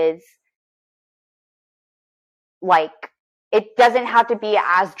is, like, it doesn't have to be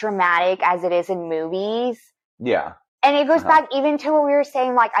as dramatic as it is in movies. Yeah. And it goes back even to what we were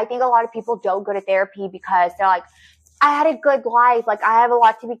saying. Like, I think a lot of people don't go to therapy because they're like, I had a good life. Like, I have a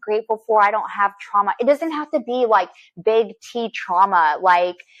lot to be grateful for. I don't have trauma. It doesn't have to be like big T trauma.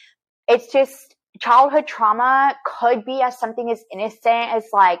 Like, it's just childhood trauma could be as something as innocent as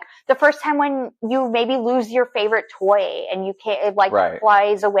like the first time when you maybe lose your favorite toy and you can't, it like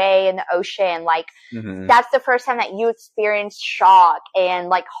flies away in the ocean. Like, that's the first time that you experience shock and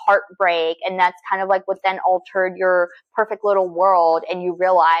like heartbreak. And that's kind of like what then altered your perfect little world. And you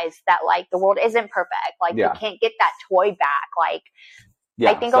realize that like the world isn't perfect. Like, you can't get that toy back. Like,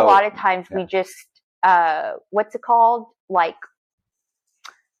 I think a lot of times we just, what's it called? Like,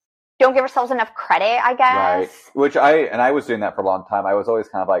 don't give ourselves enough credit, I guess. Right. Which I was doing that for a long time. I was always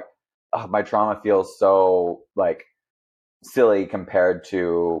kind of like, oh, my trauma feels so like silly compared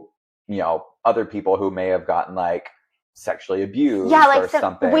to, you know, other people who may have gotten like sexually abused or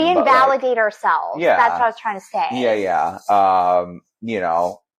something. We invalidate ourselves. Yeah. That's what I was trying to say. Yeah. You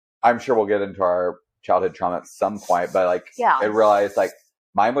know, I'm sure we'll get into our childhood trauma at some point, but like, I realized like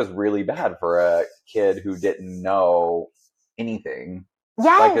mine was really bad for a kid who didn't know anything.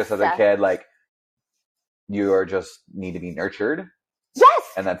 Yes. Like this as a kid, like you are just need to be nurtured. Yes.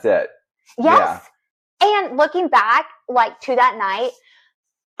 And that's it. Yes. Yeah. And looking back, like to that night,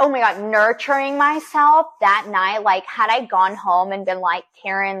 oh my God, nurturing myself that night, like had I gone home and been like,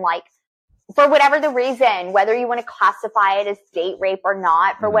 Karen, like for whatever the reason, whether you want to classify it as date rape or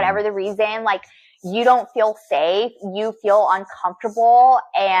not, for whatever the reason, like you don't feel safe, you feel uncomfortable,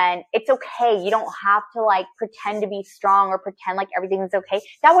 and it's okay. You don't have to like pretend to be strong or pretend like everything's okay.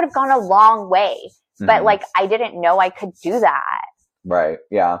 That would have gone a long way. But like, I didn't know I could do that. Right.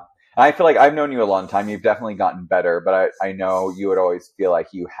 Yeah. I feel like I've known you a long time. You've definitely gotten better, but I know you would always feel like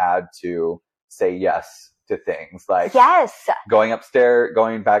you had to say yes to things like going upstairs,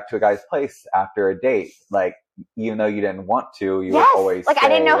 going back to a guy's place after a date. Like, even though you didn't want to, you would always like, say, I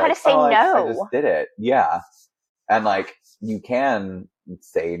didn't know like, how to say no. I just did it. Yeah. And like, you can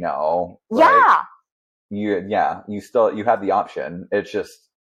say no. Yeah. Like, you have the option. It's just,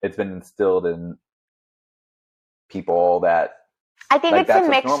 it's been instilled in people that I think like, it's a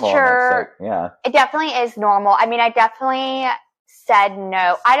mixture. Like, it definitely is normal. I mean, I definitely said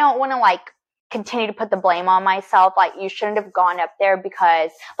no. I don't want to like continue to put the blame on myself. Like, you shouldn't have gone up there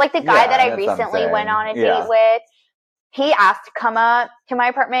because like the guy that I recently went on a date with, he asked to come up to my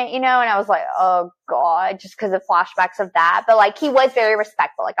apartment, you know, and I was like, oh God, just because of flashbacks of that. But like, he was very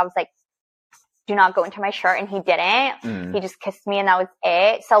respectful. Like, I was like, do not go into my shirt. And he didn't. He just kissed me and that was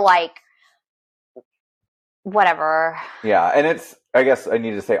it. So like, whatever. Yeah. And it's, I guess I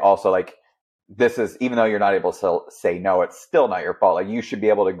need to say also, like, this is, even though you're not able to say no, it's still not your fault. Like, you should be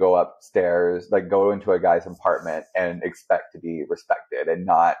able to go upstairs, like go into a guy's apartment and expect to be respected and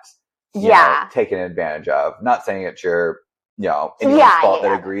not, you know, taken advantage of. Not saying it's your, you know, anyone's fault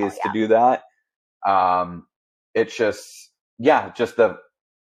that agrees to do that. It's just, just the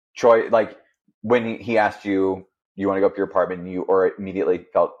choice. Like, when he asked you, you want to go up to your apartment, and you or immediately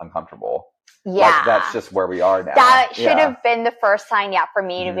felt uncomfortable. Yeah. Like, that's just where we are now. That should have been the first sign, for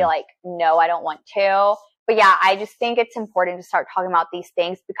me to be like, no, I don't want to. But yeah, I just think it's important to start talking about these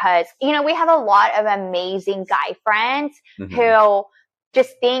things because, you know, we have a lot of amazing guy friends who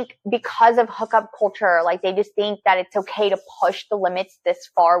just think because of hookup culture, like they just think that it's okay to push the limits this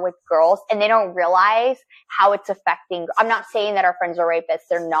far with girls and they don't realize how it's affecting. I'm not saying that our friends are rapists.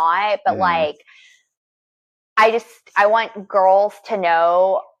 They're not, but like, I want girls to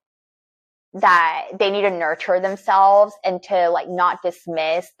know that they need to nurture themselves and to like not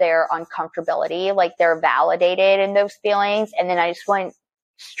dismiss their uncomfortability. Like they're validated in those feelings. And then I just want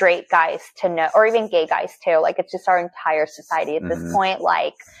straight guys to know, or even gay guys too. Like it's just our entire society at this point.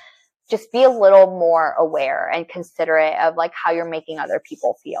 Like just be a little more aware and considerate of like how you're making other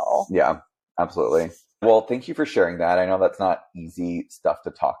people feel. Yeah, absolutely. Well, thank you for sharing that. I know that's not easy stuff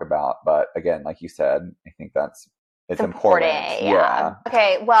to talk about, but again, like you said, I think it's important. Yeah.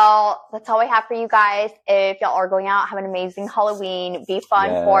 Okay. Well, that's all we have for you guys. If y'all are going out, have an amazing Halloween. Be fun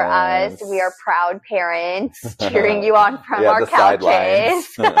for us. We are proud parents cheering you on from our couches.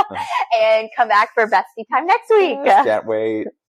 And come back for bestie time next week. Can't wait.